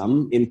tasted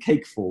some in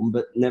cake form,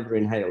 but never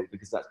inhaled,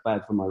 because that's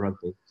bad for my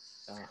rugby."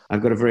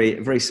 I've got a very,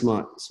 very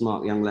smart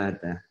young lad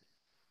there.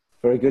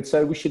 Very good.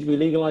 So should we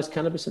legalise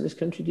cannabis in this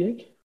country, do you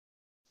think?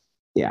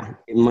 Yeah.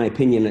 In my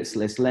opinion, it's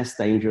less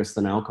dangerous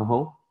than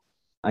alcohol.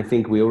 I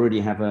think we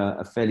already have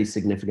a fairly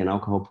significant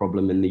alcohol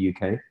problem in the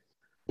UK.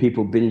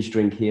 People binge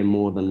drink here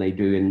more than they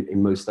do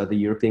in most other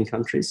European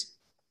countries.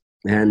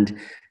 And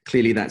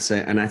clearly that's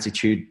an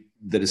attitude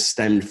that has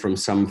stemmed from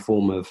some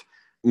form of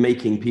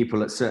making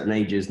people at certain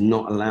ages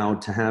not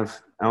allowed to have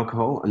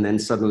alcohol, and then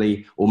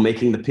suddenly, or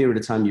making the period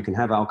of time you can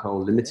have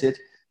alcohol limited.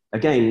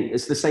 Again,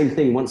 it's the same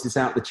thing. Once it's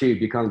out the tube,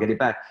 you can't get it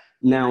back.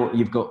 Now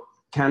you've got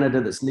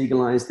Canada that's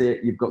legalized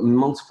it. You've got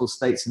multiple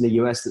states in the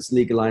US that's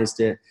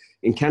legalized it.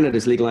 In Canada,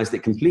 it's legalized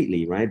it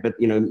completely, right? But,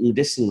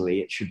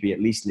 medicinally, it should be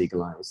at least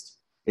legalized.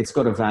 It's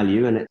got a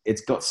value, and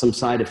it's got some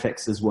side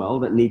effects as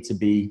well that need to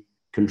be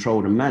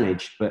controlled and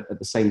managed. But at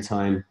the same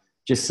time,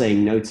 just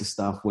saying no to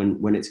stuff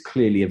when it's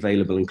clearly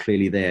available and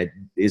clearly there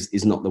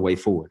is not the way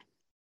forward.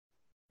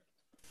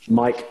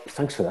 Mike,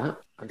 thanks for that.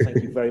 And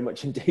thank you very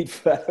much indeed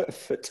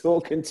for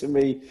talking to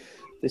me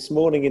this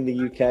morning in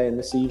the UK and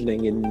this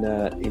evening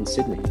in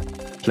Sydney.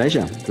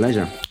 Pleasure.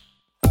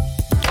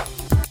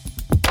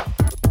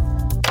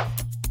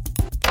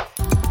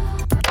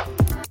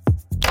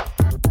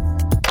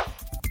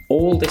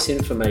 All this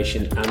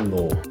information and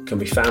more can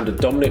be found at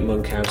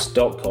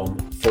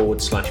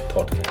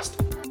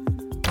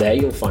dominicmonkhouse.com/podcast. There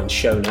you'll find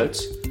show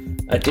notes,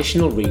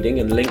 additional reading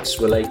and links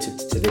related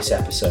to this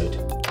episode.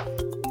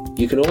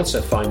 You can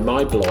also find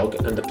my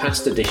blog and the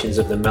past editions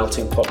of the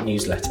Melting Pot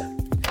newsletter.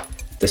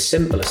 The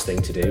simplest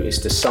thing to do is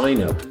to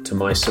sign up to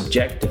my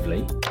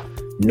subjectively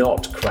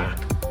not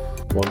crap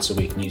once a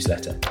week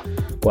newsletter,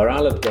 where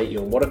I'll update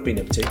you on what I've been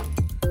up to,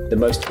 the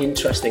most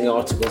interesting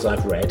articles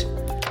I've read,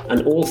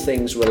 and all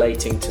things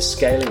relating to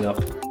scaling up,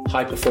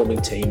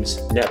 high-performing teams,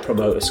 net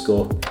promoter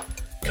score,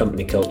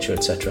 company culture,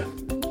 etc.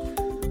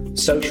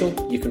 Social,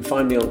 you can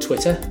find me on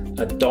Twitter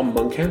at Dom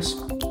Monkhouse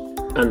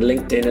and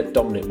LinkedIn at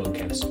Dominic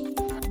Monkhouse.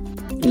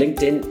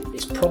 LinkedIn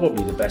is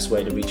probably the best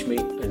way to reach me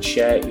and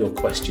share your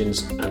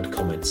questions and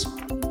comments.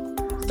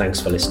 Thanks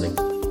for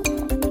listening.